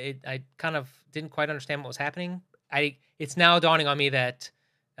 because I kind of didn't quite understand what was happening. It's now dawning on me that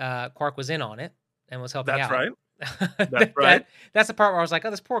Quark was in on it and was helping out. That's right. That's right. That's the part where I was like,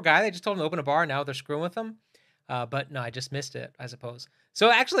 oh, this poor guy, they just told him to open a bar, now they're screwing with him. But no, I just missed it, I suppose. So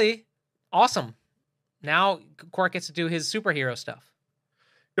actually, awesome. Now Quark gets to do his superhero stuff.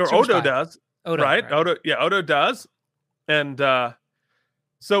 Or Odo does. Odo, right? Odo does. And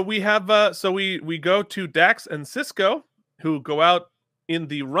so we have so we go to Dax and Sisko, who go out in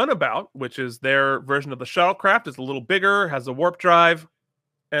the runabout, which is their version of the shuttlecraft. It's a little bigger, has a warp drive,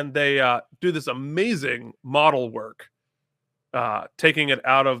 and they do this amazing model work, taking it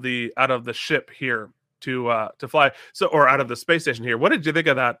out of the ship here to fly. So, or out of the space station here. What did you think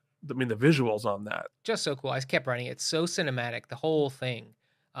of that? I mean, the visuals on that. Just so cool. I kept running. It's so cinematic. The whole thing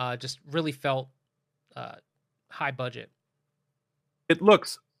just really felt high budget. It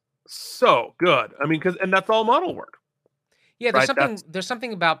looks so good. I mean, and that's all model work. Yeah, there's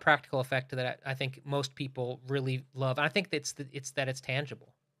something about practical effect that I think most people really love. And I think it's that it's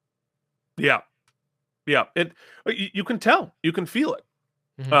tangible. Yeah. You can tell. You can feel it.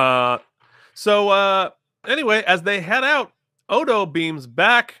 Mm-hmm. So anyway, as they head out, Odo beams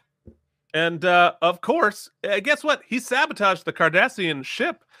back. And of course, guess what? He sabotaged the Cardassian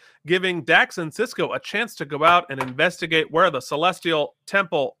ship, giving Dax and Sisko a chance to go out and investigate where the Celestial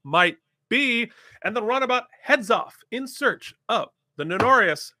Temple might be. And the runabout heads off in search of the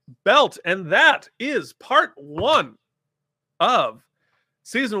Denorius Belt. And that is part 1 of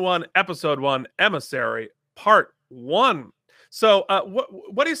Season 1, Episode 1, Emissary, Part 1. So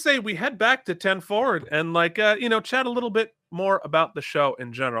what do you say we head back to 10 Forward and chat a little bit more about the show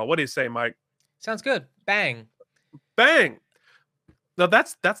in general? What do you say, Mike? Sounds good. Bang. No,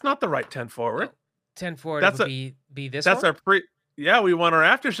 that's not the right 10 Forward. 10 Forward would be this that's one? We want our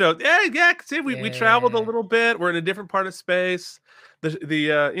after show. Yeah. See, we traveled a little bit. We're in a different part of space.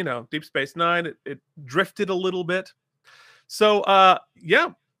 The Deep Space Nine, it drifted a little bit. So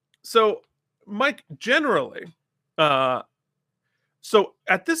So Mike, generally, so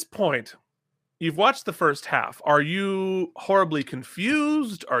at this point, you've watched the first half. Are you horribly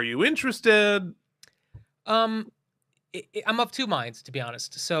confused? Are you interested? I'm of two minds, to be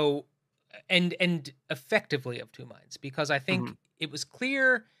honest. So, and effectively of two minds, because I think it was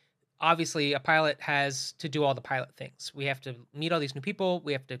clear. Obviously, a pilot has to do all the pilot things. We have to meet all these new people.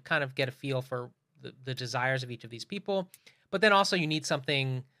 We have to kind of get a feel for the desires of each of these people. But then also you need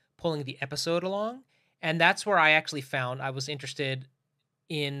something pulling the episode along. And that's where I actually found I was interested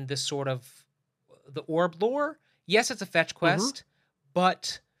in the sort of the orb lore. Yes, it's a fetch quest,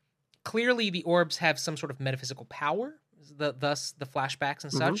 but clearly the orbs have some sort of metaphysical power, thus the flashbacks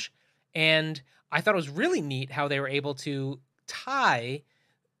and such. And I thought it was really neat how they were able to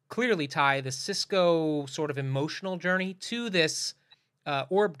clearly tie the Sisko sort of emotional journey to this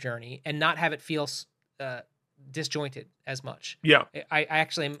orb journey and not have it feel disjointed as much. Yeah.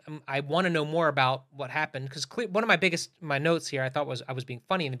 I want to know more about what happened, because one of my notes here I thought I was being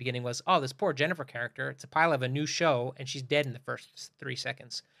funny in the beginning was, oh, this poor Jennifer character, it's a pilot of a new show and she's dead in the first 3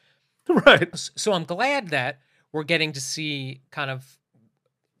 seconds. Right. So I'm glad that we're getting to see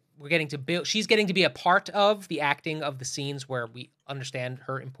we're getting to build, she's getting to be a part of the acting of the scenes where we understand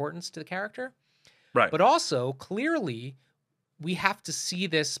her importance to the character. Right. But also, clearly, we have to see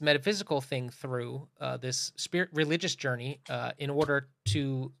this metaphysical thing through, this religious journey, in order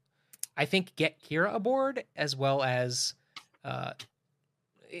to, I think, get Kira aboard, as well as,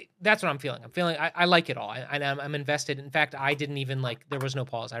 that's what I'm feeling. I like it all. I'm invested. In fact, I didn't even there was no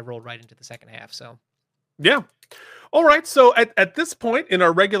pause. I rolled right into the second half. So Yeah. All right. So at this point in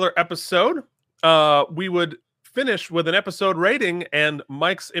our regular episode, we would finish with an episode rating and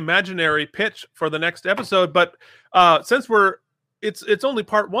Mike's imaginary pitch for the next episode. But since it's only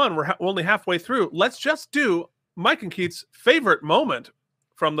part one, we're only halfway through. Let's just do Mike and Keith's favorite moment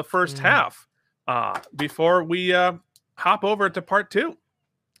from the first half before we hop over to part two.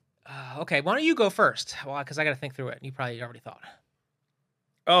 Okay, why don't you go first? Well, because I got to think through it. And you probably already thought.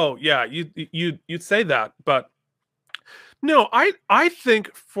 Oh yeah, you'd say that, but no, I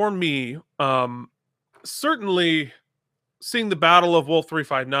think for me, certainly seeing the Battle of Wolf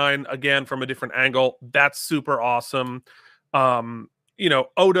 359 again from a different angle, that's super awesome.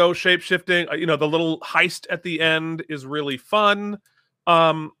 Odo shape-shifting, the little heist at the end is really fun.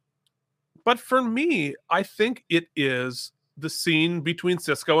 But for me, I think it is the scene between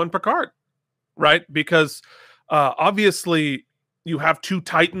Sisko and Picard, right? Because obviously you have two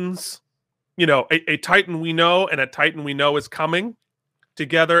Titans, a Titan we know and a Titan we know is coming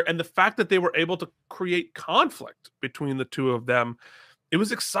together. And the fact that they were able to create conflict between the two of them, it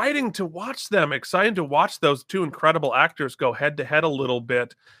was exciting to watch them, exciting to watch those two incredible actors go head to head a little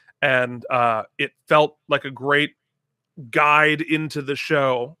bit. And it felt like a great guide into the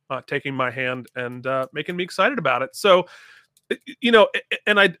show, taking my hand and making me excited about it. So,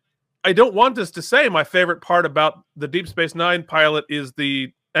 and I don't want this to say my favorite part about the Deep Space Nine pilot is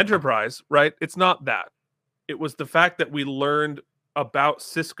the Enterprise, right? It's not that. It was the fact that we learned about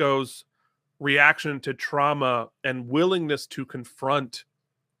Sisko's reaction to trauma and willingness to confront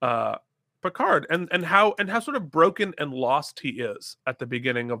Picard and how sort of broken and lost he is at the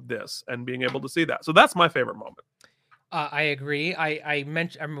beginning of this, and being able to see that. So that's my favorite moment. I agree. I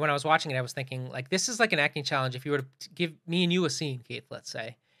mentioned when I was watching it, I was thinking this is like an acting challenge. If you were to give me and you a scene, Keith, let's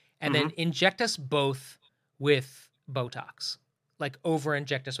say, and then inject us both with Botox, over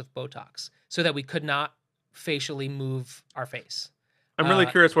inject us with Botox, so that we could not facially move our face. I'm really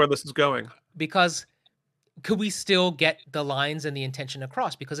curious where this is going. Because could we still get the lines and the intention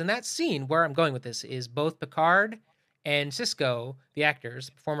across? Because in that scene, where I'm going with this is both Picard and Sisko, the actors,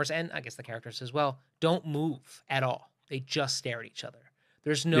 performers, and I guess the characters as well, don't move at all. They just stare at each other.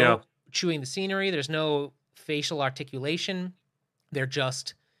 There's no chewing the scenery. There's no facial articulation.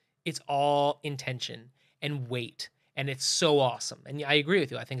 It's all intention and weight. And it's so awesome. And I agree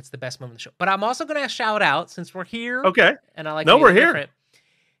with you. I think it's the best moment of the show. But I'm also going to shout out, since we're here. Okay. And I like we're here. Different.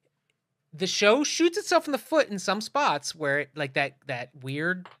 The show shoots itself in the foot in some spots where that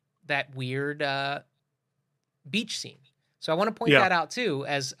weird beach scene. So I want to point that out too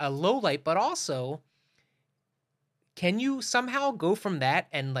as a low light, but also, can you somehow go from that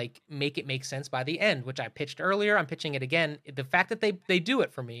and make it make sense by the end, which I pitched earlier. I'm pitching it again. The fact that they do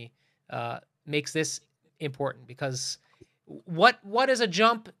it for me makes this important, because what is a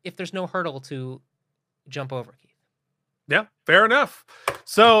jump if there's no hurdle to jump over, Keith? Yeah, fair enough.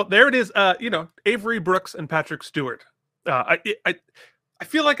 So there it is. Avery Brooks and Patrick Stewart. I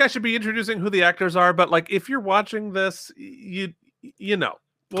feel like I should be introducing who the actors are, but if you're watching this,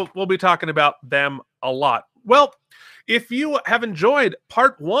 we'll be talking about them a lot. Well, if you have enjoyed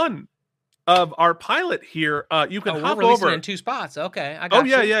part one of our pilot here, you can hop over in two spots. Okay, I got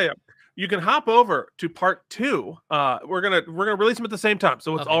you. Yeah. You can hop over to part two. We're gonna release them at the same time,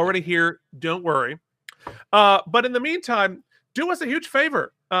 so it's already here. Don't worry. But in the meantime, do us a huge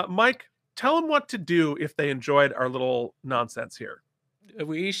favor, Mike. Tell them what to do if they enjoyed our little nonsense here.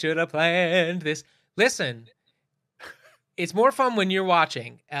 We should have planned this. Listen, it's more fun when you're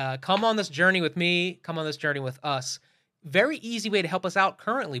watching. Come on this journey with me. Come on this journey with us. Very easy way to help us out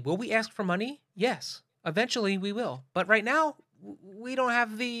currently. Will we ask for money? Yes. Eventually we will. But right now, we don't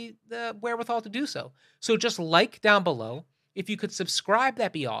have the wherewithal to do so. So just down below. If you could subscribe,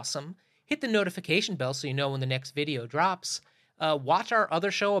 that'd be awesome. Hit the notification bell so you know when the next video drops. Watch our other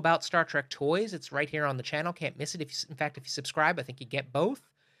show about Star Trek toys. It's right here on the channel. Can't miss it. If you subscribe, I think you get both.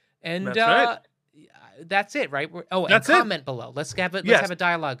 And that's right. That's it, right? That's and comment below. Let's have a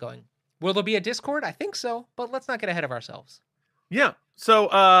dialogue going. Will there be a Discord? I think so, but let's not get ahead of ourselves. Yeah.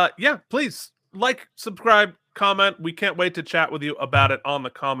 So, please subscribe, comment. We can't wait to chat with you about it on the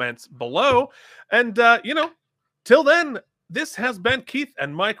comments below. And, till then, this has been Keith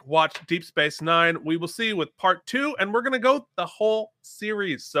and Mike Watch Deep Space Nine. We will see you with part 2, and we're going to go the whole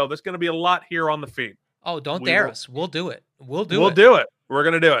series. So there's going to be a lot here on the feed. Oh, don't dare us. We'll do it. We'll do it. We're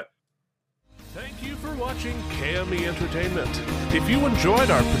going to do it. Thank you for watching KME Entertainment. If you enjoyed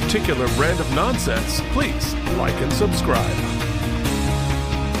our particular brand of nonsense, please like and subscribe.